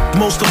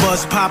 Most of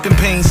us popping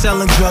pain,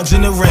 selling drugs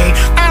in the rain.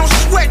 I don't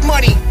sweat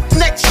money,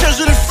 neck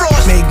scissors and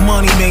frost. Make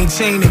money,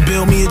 maintain and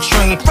build me a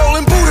train.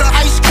 Rolling Buddha,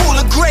 ice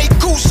cooler, Grey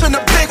Goose and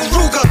a big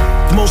Ruger.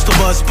 Most of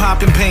us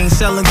popping pain,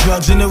 selling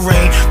drugs in the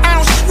rain. I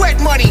don't sweat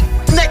money,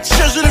 neck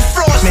scissors and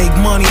frost. Make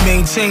money,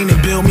 maintain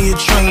and build me a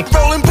train.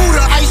 Rolling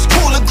Buddha, ice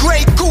cooler,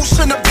 Grey Goose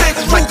and a big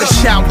Ruger. Like the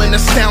Shaolin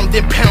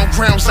astounding, pound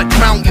grounds like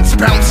mountains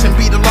bouncing.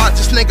 Be the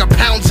largest nigga,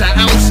 pounds and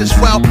ounces.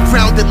 Well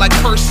rounded like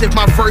cursive,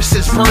 my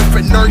verses birth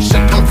and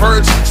nurture.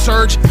 Converge,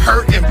 surge,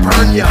 hurt and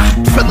burn ya.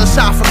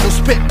 Philosophical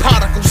spit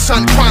particles,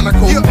 sun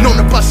chronicle. Known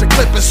to bust a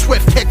clip and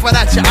swift kick right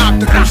at your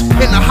opticals.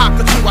 In the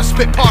hopper too, I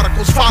spit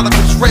particles,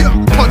 follicles rip.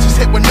 Punches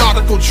hit with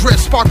nautical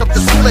drift, spark up the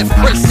split.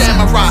 Chris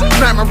Samurai,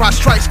 glamourize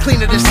strikes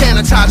cleaner than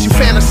sanitize. You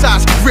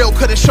fantasize, real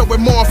couldn't show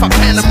it more if I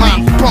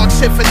pantomime. Bronx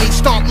Symphony,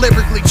 stomp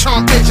lyrically,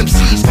 charm bitch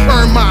MCs.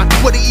 Earn mine,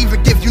 would it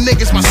even give you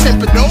niggas my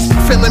sympathies?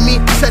 Feeling me,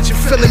 said you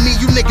feeling me,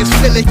 you niggas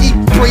finicky.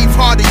 Brave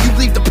hearted, you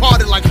leave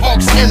departed like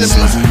Hawk's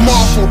enemies.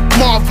 Marvel,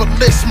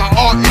 marvelous, my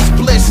art is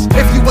bliss.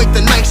 If you ain't the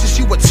nicest,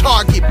 you a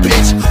target,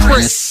 bitch.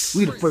 Chris.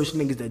 We the first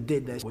niggas that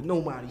did that with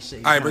nobody say.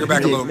 Alright, bring it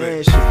back a little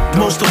bit.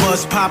 Most of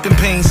us popping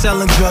pain,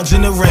 selling drugs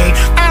in the rain.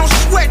 I don't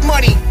sweat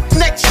money,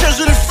 neck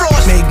scissors and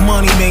frost. Make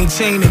money,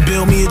 maintain and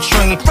build me a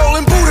train.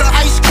 Rolling Buddha,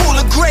 ice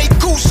cooler, Grey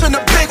Goose and a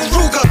big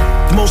Ruger.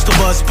 Most of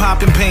us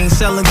popping pain,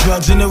 selling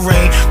drugs in the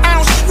rain. I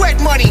don't sweat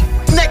money,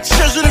 neck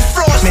scissors and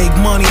frost. Make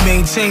money,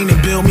 maintain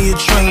and build me a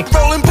train.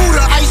 Rolling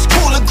Buddha, ice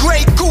cooler,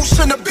 Grey Goose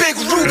and a big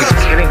Ruger.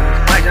 Killing was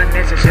quite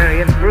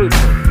unnecessary and brutal.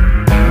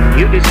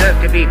 You deserve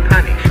to be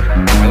punished.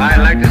 Well,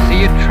 I'd like to see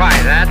you try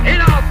that.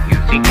 Enough! You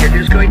think you're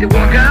just going to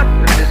walk out?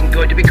 Well, it isn't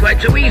going to be quite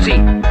so easy.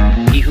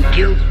 He who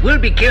kills will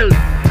be killed.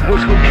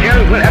 Those who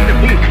kill will have to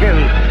be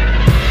killed.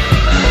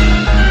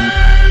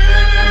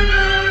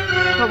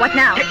 Well, what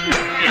now?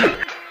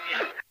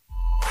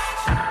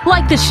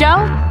 Like the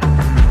show?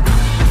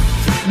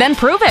 Then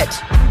prove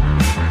it.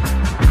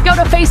 Go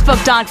to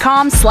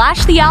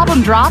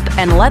facebook.com/thealbumdrop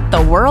and let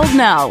the world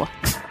know.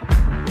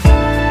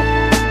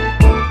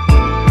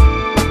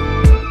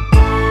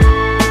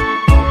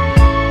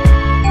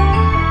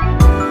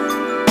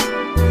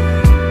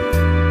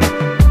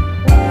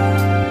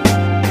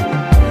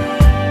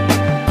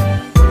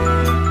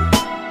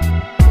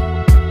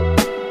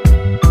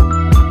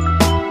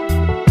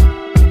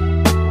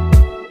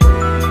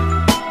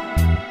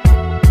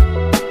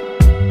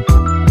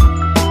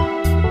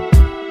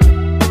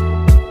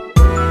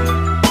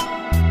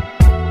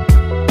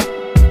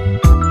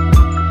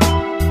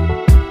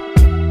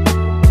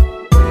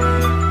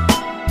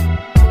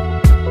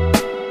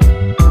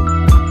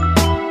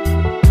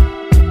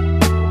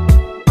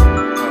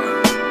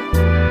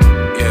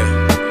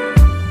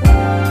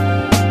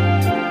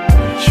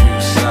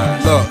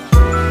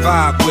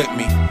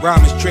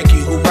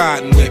 who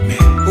riding with me.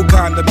 Who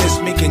kinda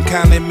miss me, can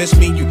kinda miss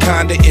me, you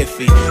kinda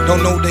iffy.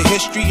 Don't know the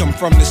history, I'm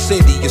from the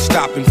city, you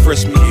stop and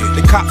frisk me.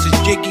 The cops is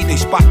jiggy, they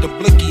spot the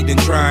blicky, then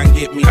try and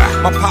get me.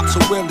 My pops a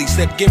willie,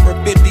 said give her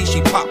 50,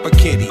 she pop a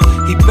kitty.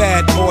 He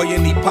bad boy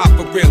and he pop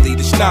a really,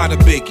 that's not a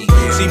biggie.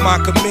 See my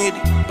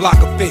committee,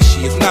 block a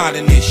fishy, it's not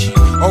an issue.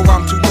 Or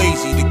I'm too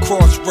lazy to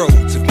cross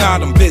roads, if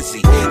not I'm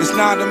busy. It's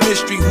not a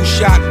mystery who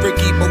shot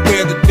Ricky, but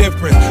we're the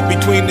difference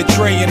between the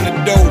tray and the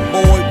dough,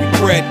 boy, we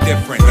bred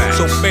different.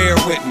 So bear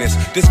witness,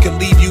 this could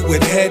leave you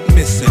with head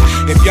missing.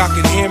 If y'all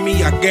can hear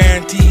me, I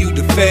guarantee you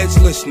the feds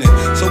listening.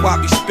 So I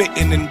be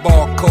spitting in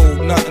bar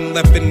code, nothing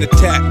left in the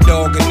tap,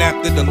 dog. And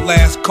after the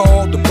last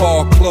call, the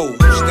bar closed.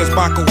 That's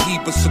my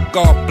Cohiba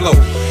cigar blow.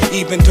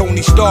 Even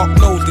Tony Stark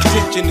knows the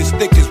tension is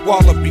thick as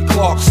Wallaby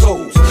Clark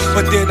souls.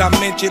 But did I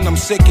mention I'm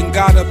sick and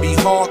gotta be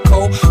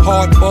hardcore?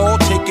 Hardball,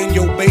 taking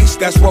your base,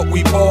 that's what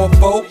we ball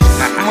for.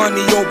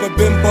 Money over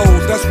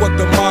bimbos, that's what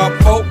the mob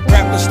folk.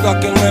 Rappers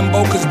stuck in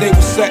limbo, cause they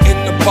was setting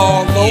the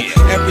ball low.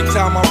 Every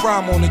time I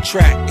rhyme on the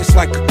track, it's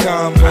like a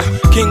combo.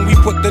 King, we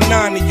put the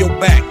 9 in your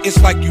back,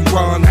 it's like you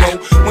Rondo.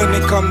 When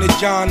it come to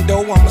John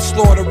Doe, I'ma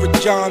slaughter a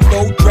John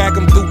Doe. Drag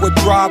him through a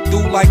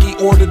drive-through like he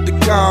ordered the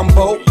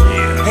combo.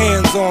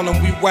 Hands on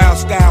him, we wild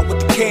style with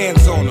the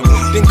cans on him.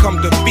 Then come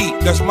the beat,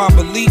 that's my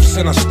beliefs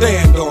and I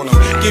stand on them.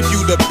 Give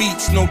you the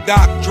beats, no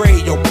Doc Dre,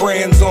 your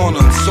brands on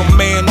them. So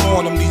man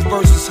on them, these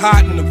verses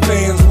hot and the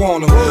fans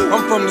want them.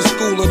 I'm from the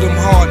school of them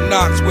hard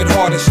knocks with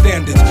harder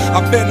standards.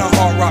 I've been a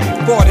hard rock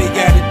before they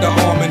added the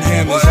arm and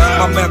hammers.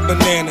 I'm at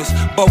bananas,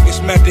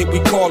 bogus method, we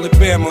call it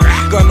Bama.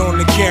 Gun on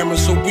the camera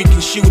so we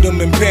can shoot them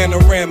in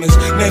panoramas.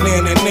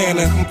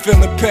 Nana, I'm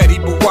feeling petty,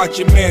 but watch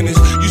your manners.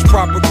 Use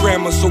proper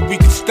grammar so we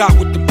can stop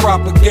with the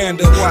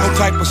propaganda. No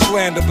type of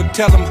slander, but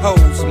tell them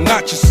hoes, I'm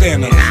not your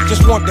Santa.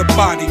 Just want the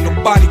body,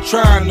 nobody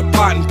trying to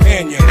pot and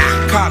pan ya.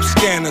 Cop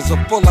scanners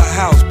are full of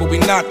house, but we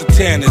not the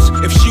Tanners.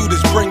 If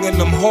shooters bringing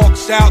them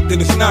hawks out, then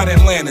it's not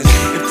Atlantis.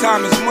 If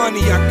time is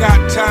money, I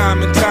got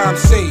time and time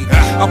saved.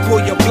 I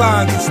pull your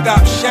blinds and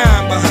stop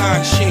shine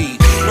behind shade.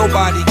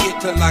 Nobody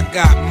get till I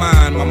got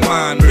mine, my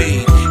mind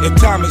made. If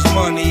time is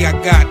money, I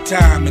got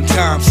time and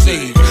time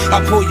saved.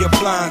 I pull your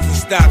blinds and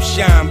stop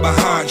shine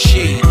behind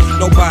shade.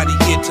 Nobody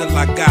get till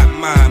I got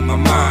mine, my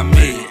mind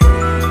made.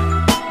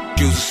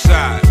 Choose a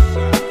side,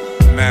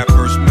 mad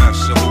versus mad,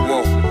 civil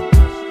war.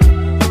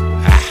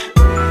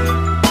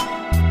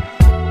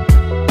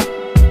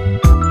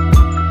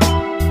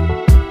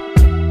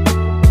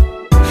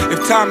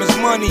 Time is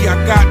money,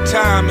 I got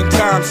time and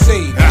time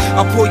saved.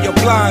 I pull your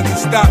blinds and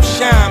stop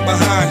shine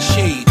behind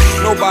shade.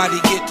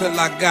 Nobody get till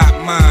I got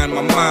mine,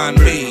 my mind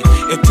made.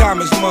 If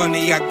time is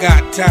money, I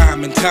got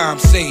time and time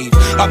saved.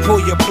 I pull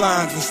your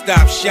blinds and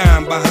stop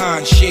shine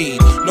behind shade.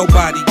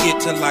 Nobody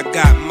get till I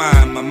got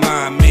mine, my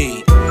mind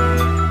made.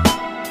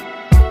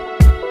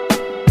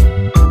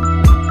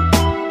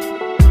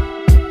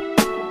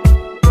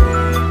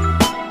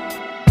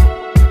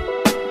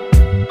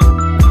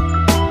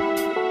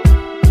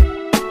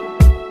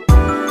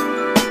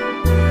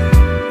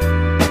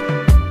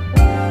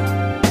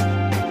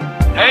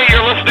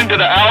 To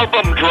the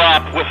album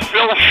drop with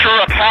Phil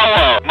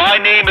Shirakawa. My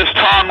name is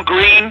Tom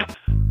Green.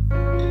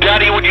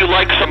 Daddy, would you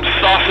like some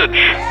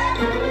sausage?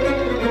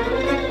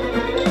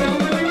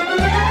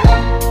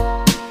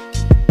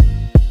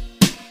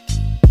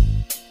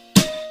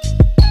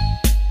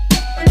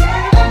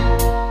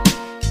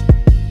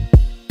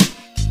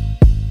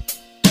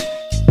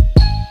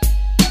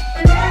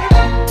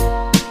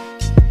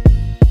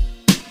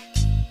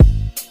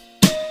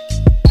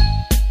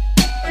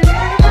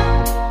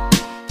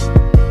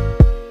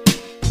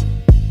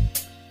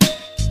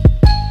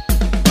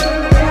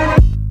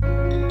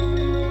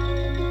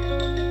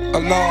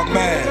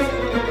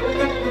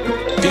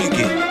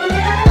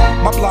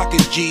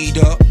 G'd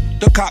up,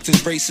 the cops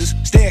is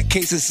racist,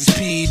 staircases is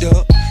speed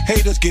up,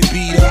 haters get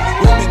beat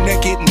up, women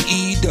that getting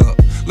eat up.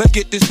 Let's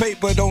get this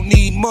paper, don't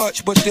need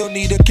much, but still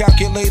need a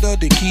calculator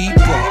to keep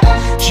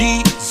up.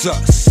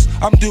 Jesus,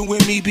 I'm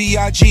doing me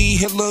B.I.G.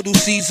 hit little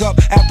C's up.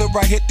 After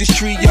I hit this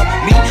tree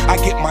up, me, I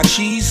get my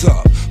cheese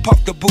up.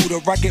 Puff the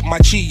Buddha, I get my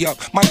chi up.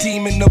 My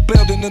team in the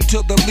building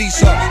until the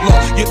lease up.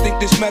 Look, you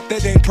think this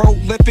method ain't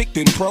prolific,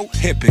 then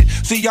prohibit.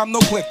 See, I'm no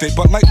Clifford,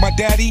 but like my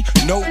daddy,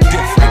 no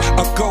different.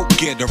 A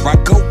go-getter, I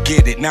go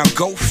get it, now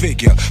go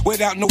figure.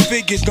 Without no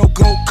figures, no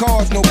gold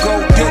cars, no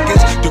gold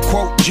diggers. To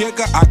quote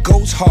Jigger, I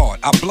goes hard,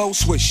 I blow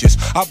swishes.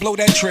 I blow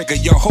that trigger,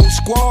 your whole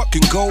squad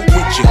can go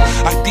with you.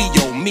 I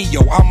Dio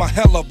Mio, I'm a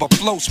hell of a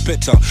flow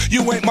spitter.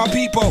 You ain't my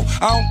people,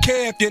 I don't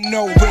care if you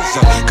know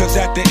RZA. Cause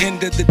at the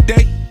end of the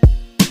day,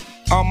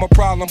 I'm a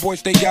problem, boy,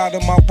 stay out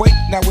of my way.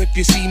 Now if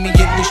you see me in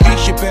the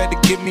streets, you better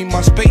give me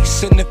my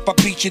space. And if I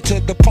beat you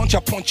to the punch, I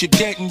punch you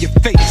dead in your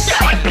face.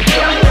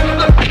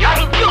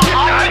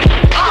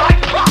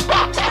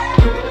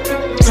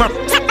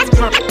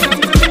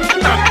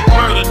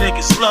 Murder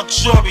niggas,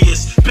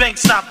 luxurious. Bank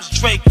stoppers,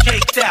 Drake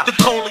caked out. The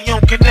Coleon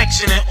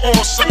connection and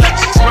all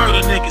selections.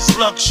 Murder niggas,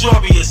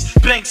 luxurious.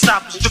 Bank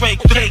stoppers, Drake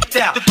caked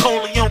out. The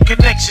Coleon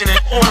connection and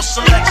all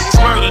selections.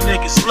 Murder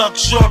niggas,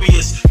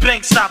 luxurious.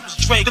 Bank stoppers,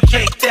 Drake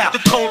caked out. The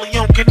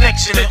Coleon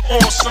connection and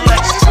all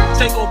selections.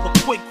 Take over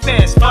quick,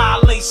 fast,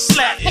 violate,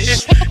 slap.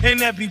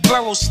 In every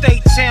borough,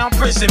 state, town,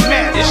 prison,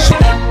 madness.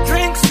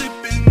 Drink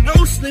sipping,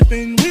 no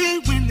slipping, we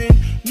winning.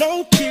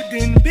 No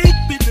kidding, big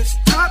business,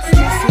 top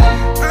missing.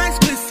 Eyes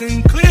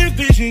glisten, clear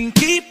vision,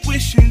 keep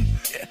wishing.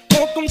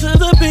 Welcome to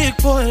the big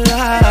boy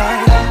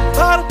life.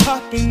 Bottle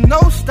popping, no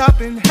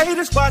stopping,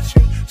 haters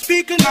watching.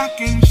 Speaker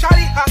knocking,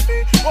 shotty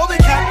hopping, all they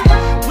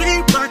capping.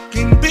 We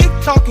rocking, big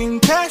talking,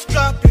 cash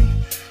dropping.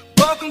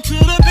 Welcome to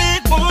the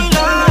big boy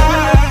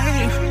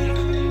life.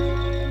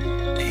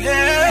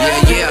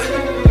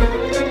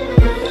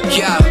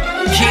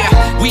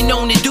 Yeah. We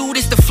known to do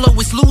this, the flow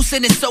is loose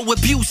and it's so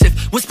abusive.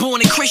 Was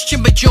born a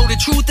Christian, but yo, the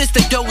truth is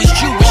the dough is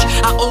Jewish.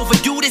 I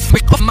overdo this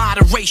with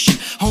moderation.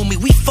 Homie,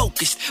 we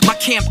focused. My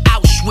camp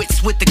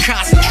Auschwitz with the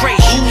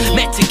concentration.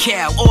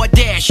 Metical,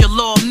 Audash, your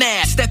law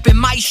mad. Step in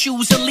my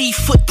shoes and leave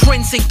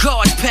footprints in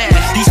God's path.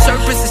 These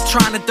serpents is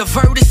trying to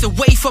divert us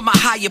away from a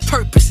higher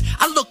purpose.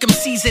 I look them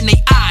C's in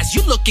their eyes,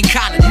 you looking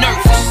kinda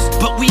nervous.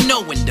 But we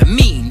knowin' the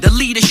mean, the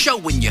leader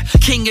showing you.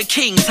 King of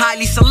Kings,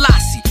 Haile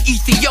Selassie,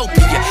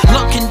 Ethiopia.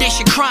 Lung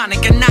condition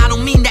chronic, and I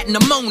don't mean that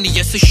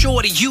pneumonia. So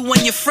shorty, you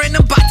and your friend,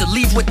 I'm about to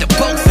leave with the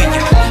both of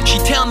you. She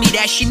tell me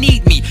that she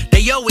need me,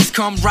 they always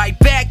come right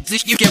back.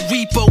 Just you get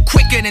repo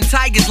quicker than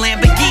Tiger's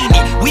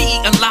Lamborghini. We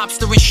eatin'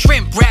 lobster and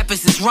shrimp,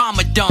 rappers is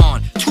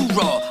Ramadan. Too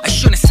raw, I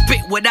shouldn't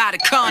spit without a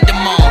condom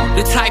on.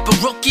 The type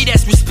of rookie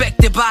that's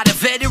respected by the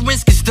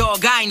veterans. Cause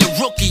dog, I ain't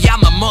a rookie,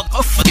 I'm a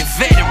motherfucking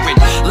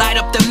veteran. Light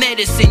up the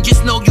medicine,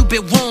 just know you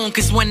been warned.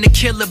 Cause when the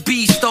killer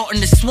bees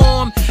starting to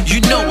swarm,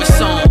 you know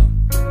it's on.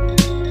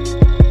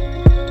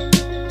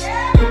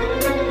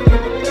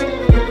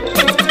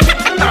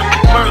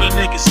 Murder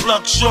niggas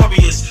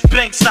luxurious.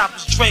 Bank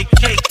stoppers, Drake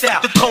caked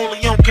out. The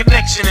Coleon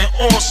connection and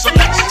all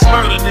selections.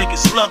 Murder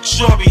niggas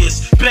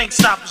luxurious. Bank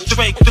stoppers,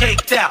 Drake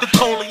caked out. The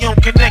Coleon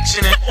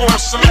connection and all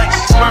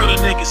selections. Murder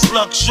niggas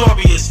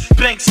luxurious.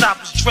 Bank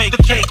stoppers, Drake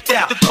caked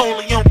out. The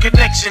Coleon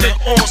connection and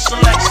all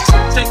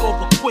selections. Take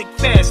over quick,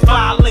 fast,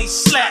 violate,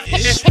 slap.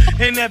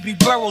 In every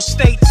borough,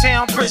 state,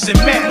 town, prison,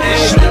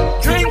 madness.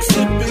 Drink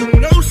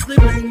sipping, no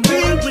slipping,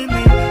 we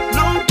winning.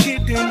 No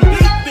kidding,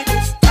 big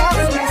business, top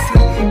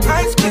missing.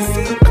 Ice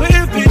kissing,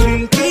 clear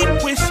vision,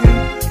 keep wishing.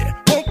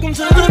 Welcome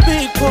to the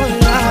big boy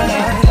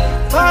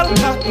life. Bottle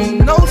popping,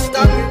 no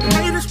stopping,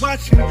 haters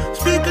watching.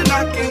 Speaker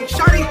knocking,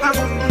 shotty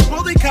hopping,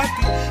 rolling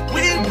copy.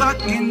 We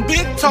rocking,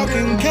 big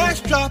talking,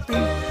 cash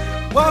dropping.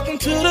 Welcome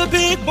to the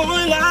big boy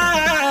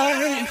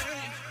life.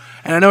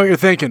 And I know what you're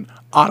thinking.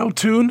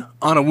 Auto-tune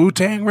on a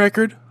Wu-Tang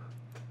record?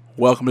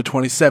 Welcome to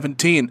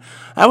 2017.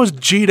 That was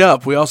G'd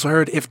Up. We also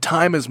heard If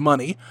Time Is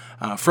Money.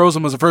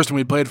 Frozen was the first one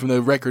we played from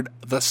the record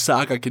The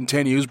Saga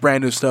Continues.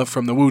 Brand new stuff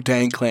from the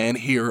Wu-Tang Clan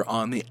here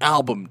on the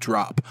album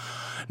drop.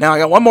 Now, I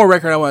got one more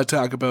record I want to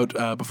talk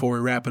about before we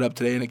wrap it up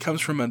today, and it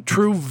comes from a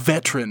true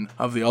veteran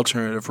of the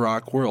alternative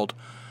rock world.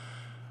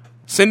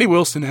 Cindy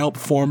Wilson helped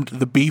form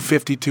the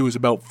B-52s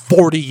about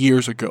 40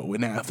 years ago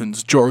in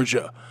Athens,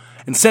 Georgia.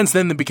 And since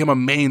then, they've become a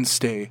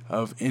mainstay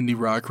of indie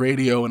rock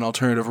radio and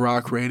alternative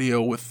rock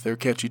radio with their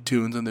catchy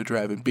tunes and their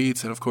driving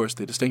beats, and of course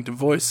the distinctive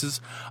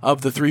voices of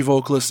the three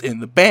vocalists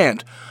in the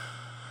band.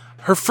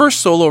 Her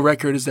first solo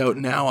record is out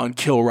now on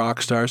Kill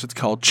Rock Stars. It's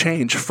called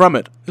Change. From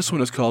it, this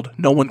one is called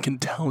No One Can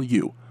Tell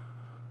You.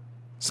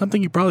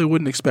 Something you probably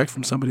wouldn't expect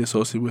from somebody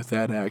associated with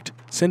that act.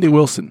 Cindy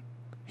Wilson,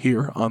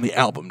 here on the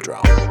album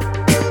drop.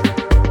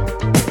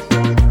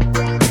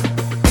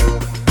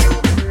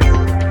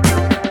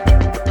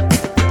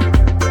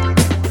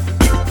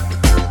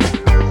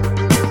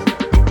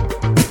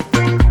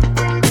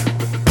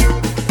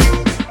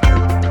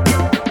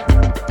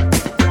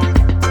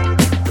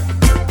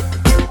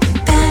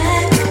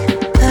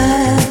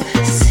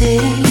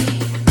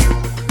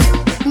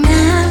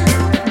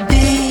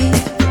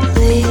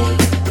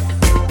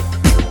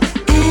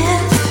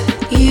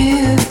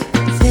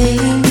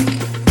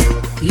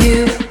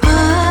 You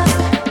are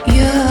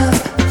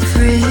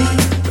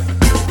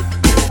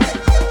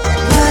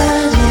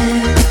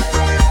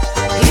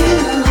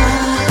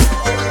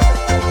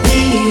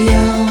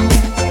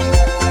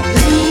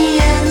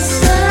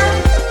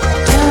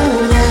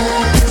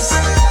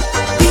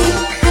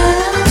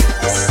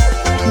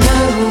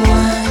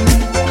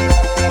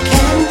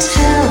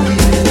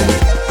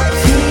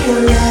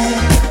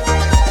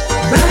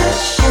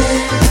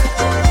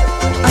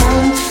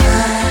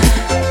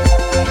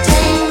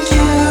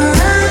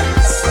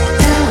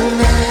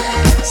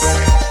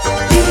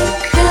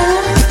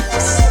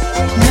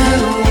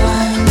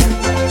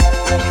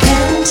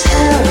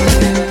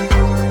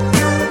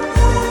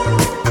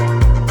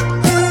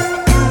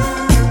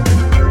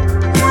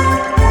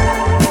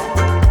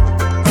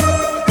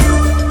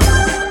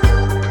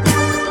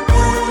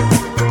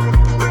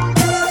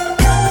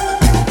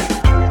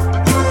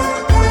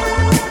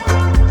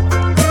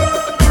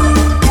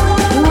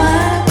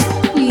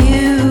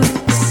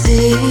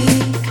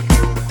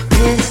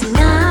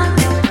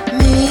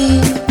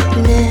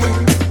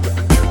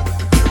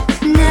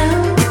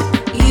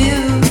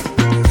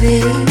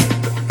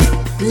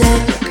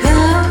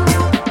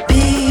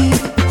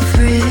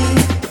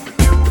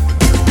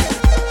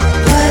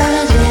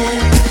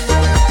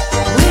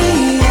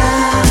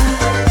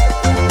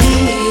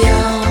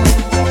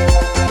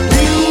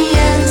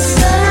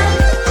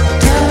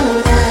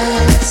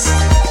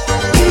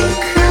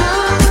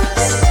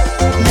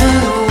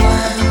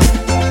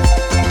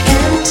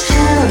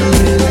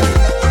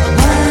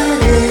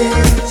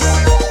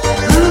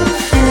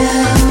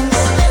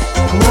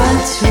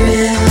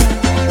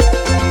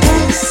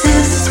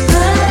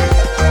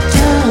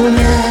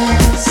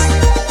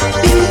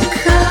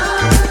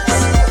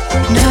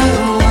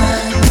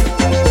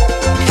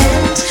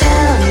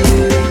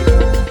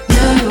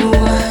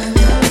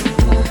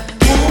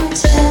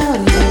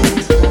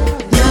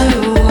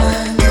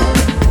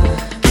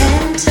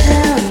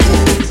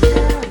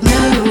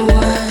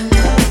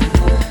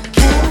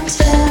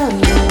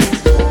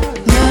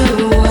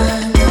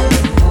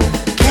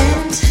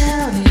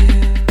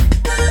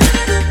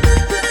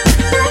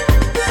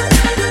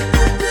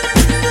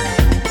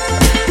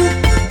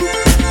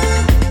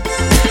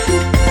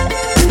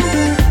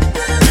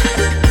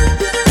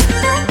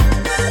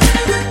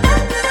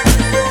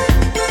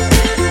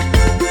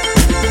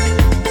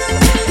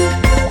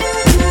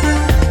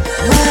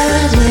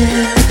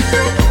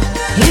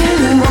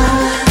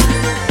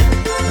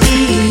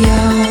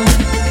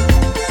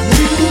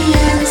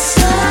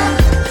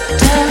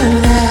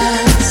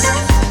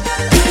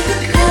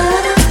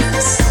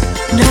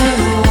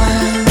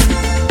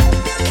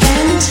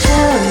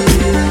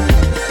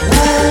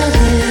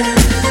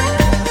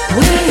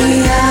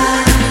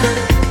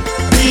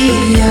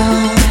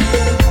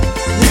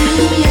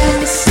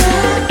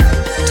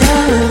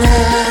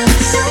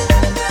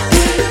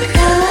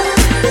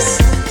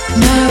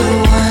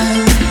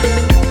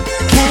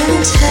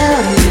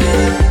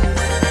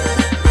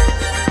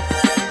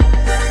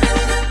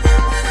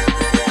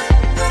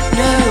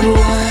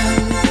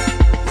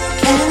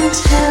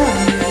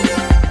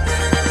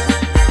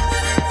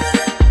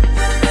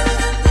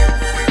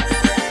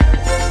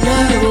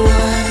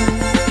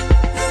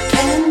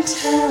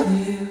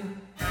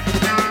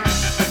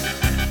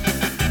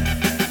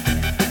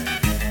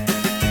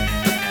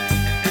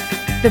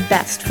The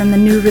best from the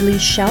new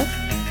release shelf,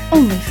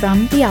 only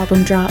from the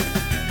Album Drop.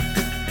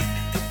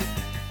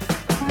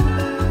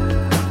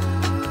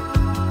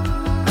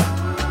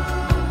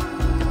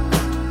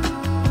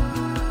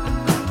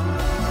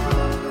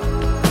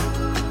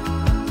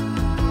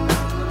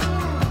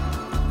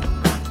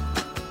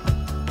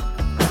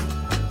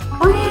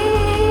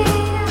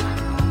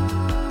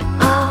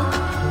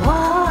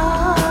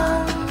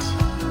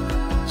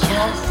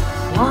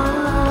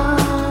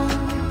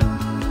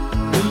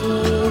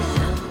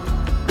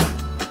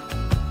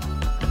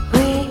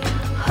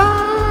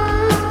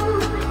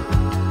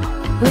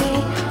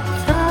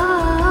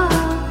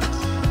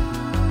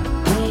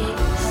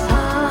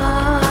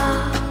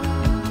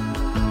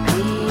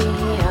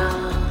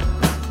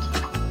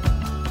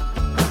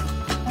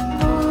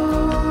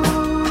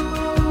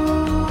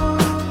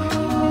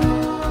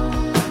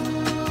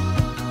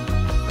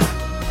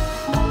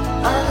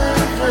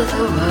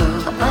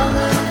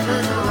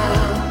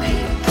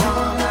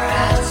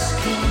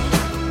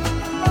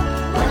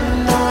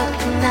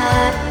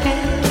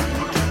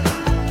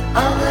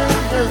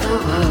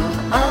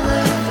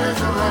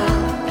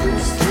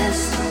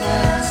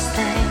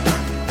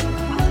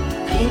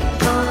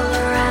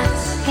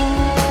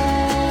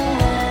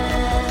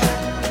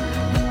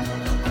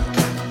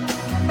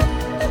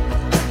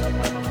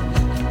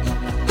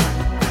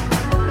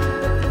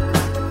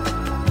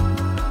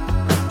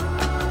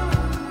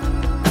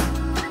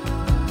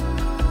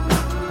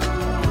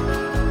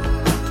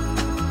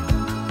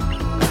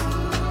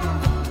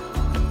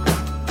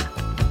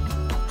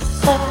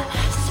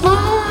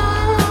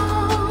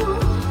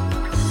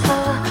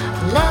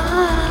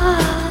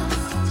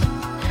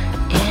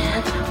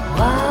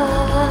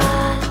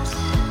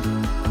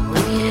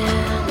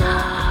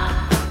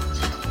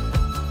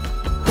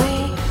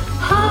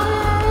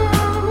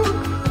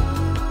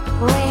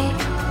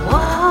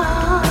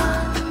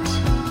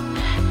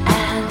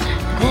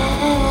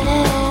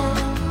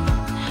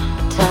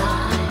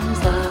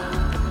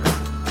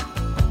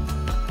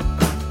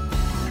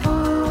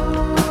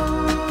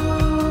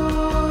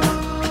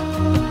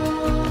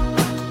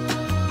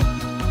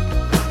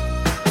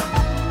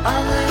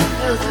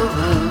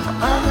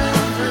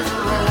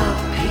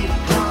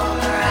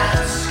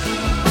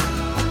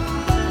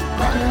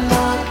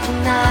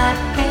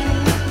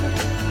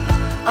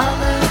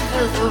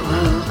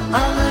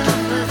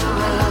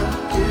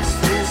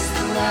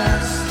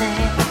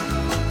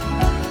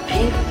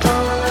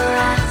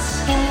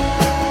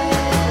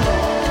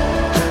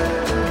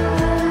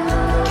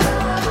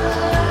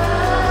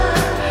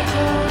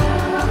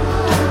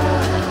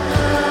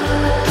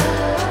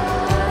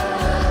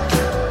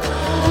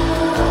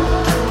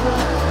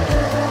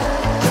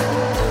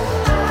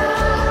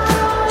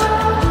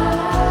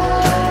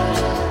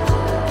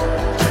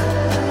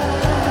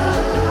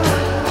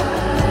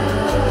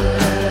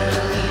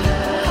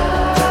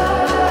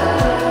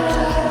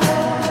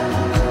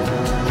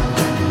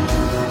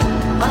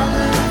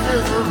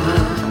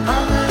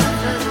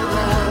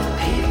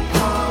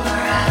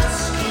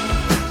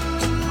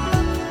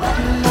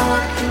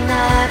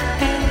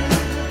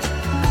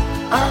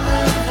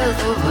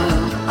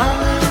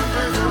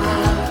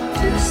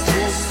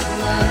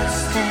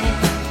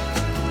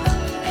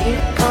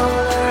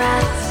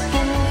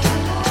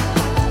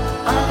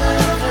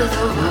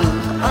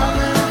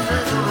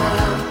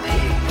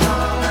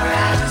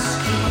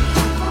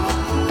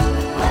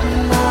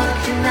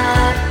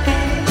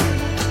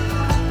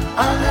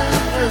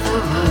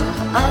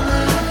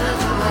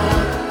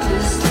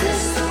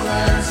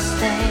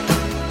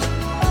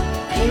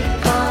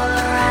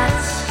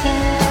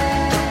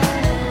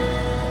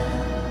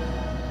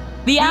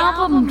 The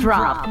Album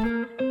Drop.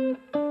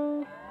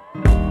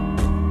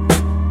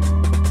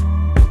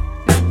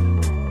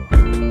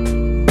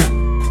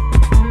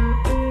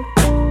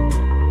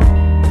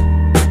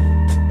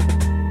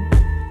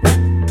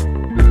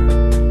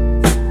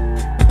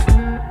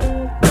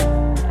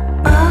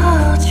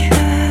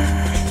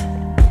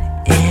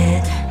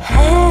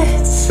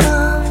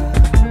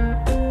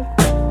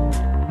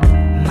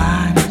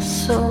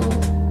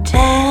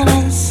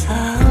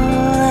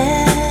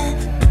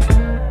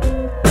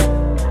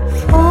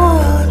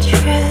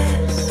 Fortress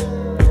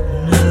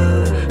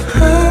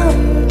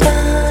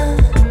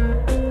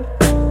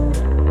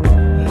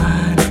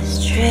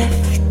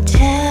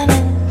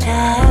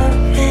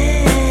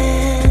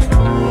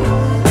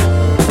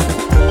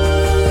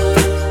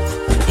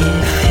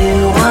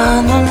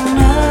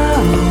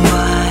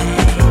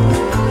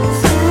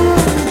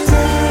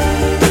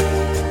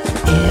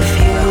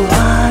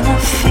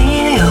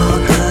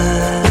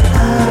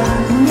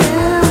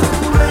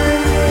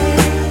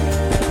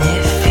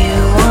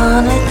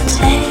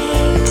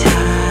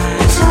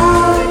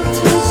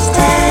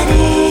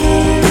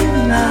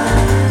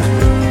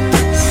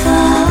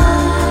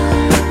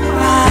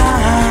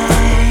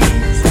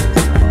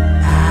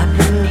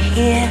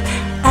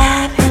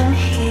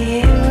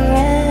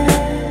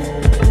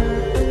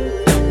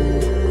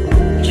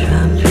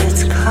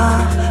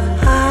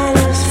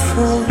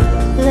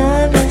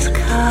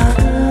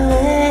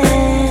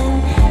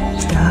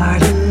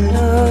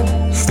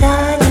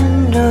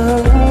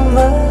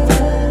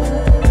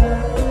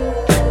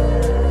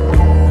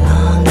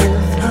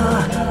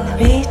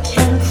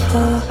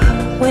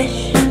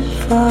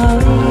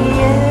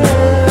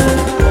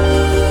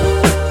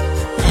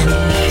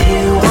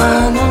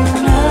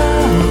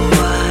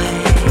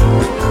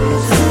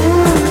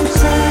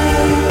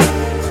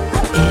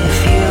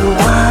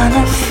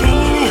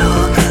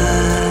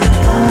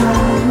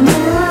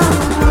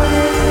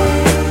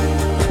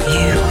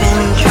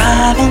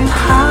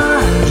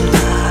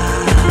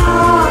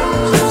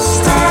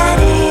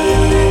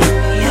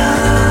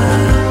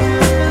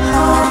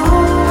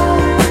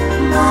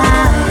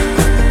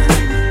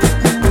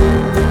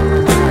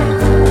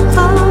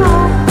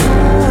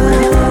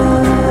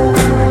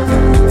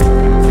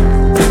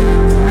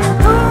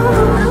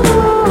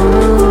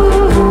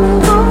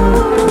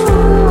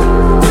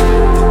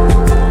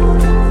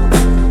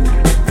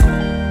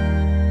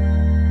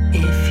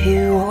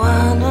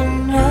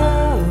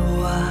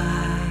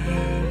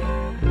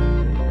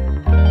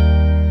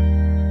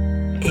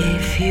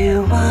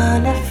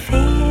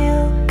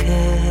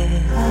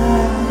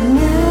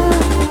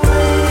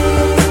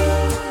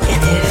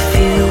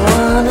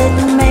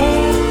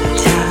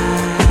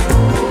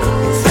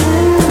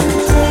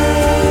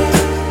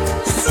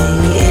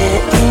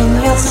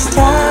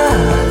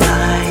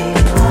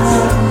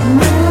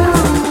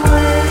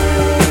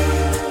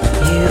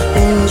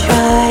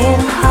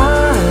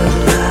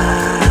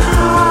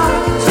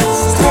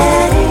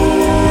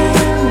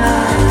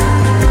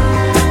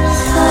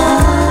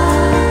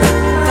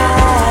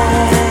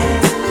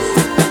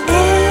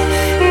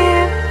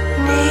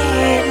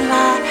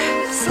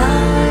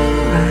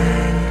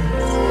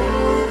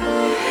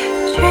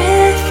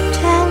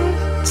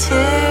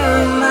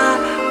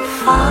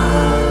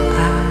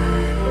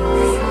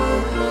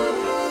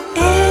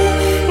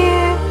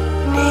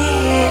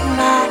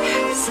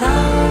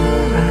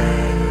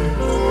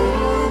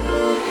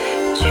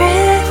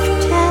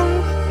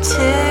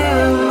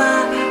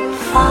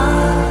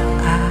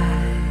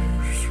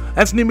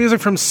That's new music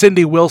from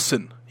Cindy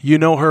Wilson. You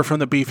know her from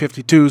the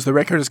B-52s. The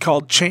record is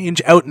called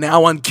Change, out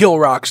now on Kill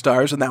Rock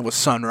Stars, and that was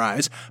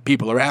Sunrise.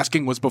 People are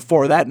asking, was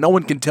before that. No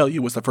one can tell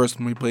you was the first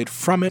one we played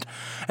from it.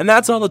 And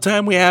that's all the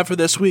time we have for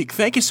this week.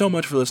 Thank you so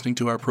much for listening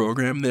to our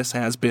program. This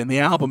has been The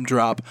Album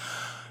Drop.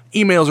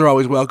 Emails are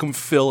always welcome,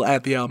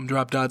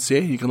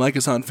 phil@thealbumdrop.ca. You can like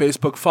us on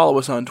Facebook, follow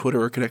us on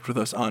Twitter, or connect with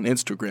us on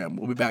Instagram.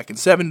 We'll be back in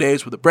 7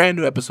 days with a brand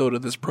new episode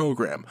of this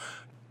program.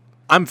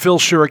 I'm Phil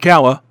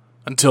Shirakawa.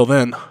 Until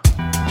then.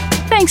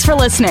 Thanks for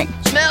listening.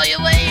 Smell you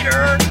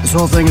later. This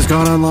whole thing has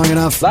gone on long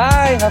enough.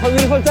 Bye. Have a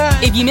beautiful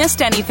time. If you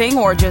missed anything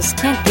or just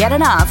can't get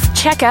enough,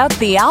 check out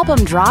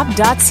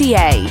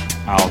thealbumdrop.ca.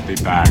 I'll be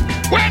back.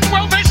 When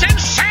will this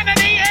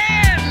insanity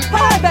end? Can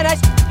I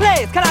finish?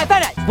 Please, can I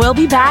finish? We'll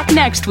be back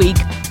next week.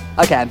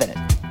 Okay, I'm finished.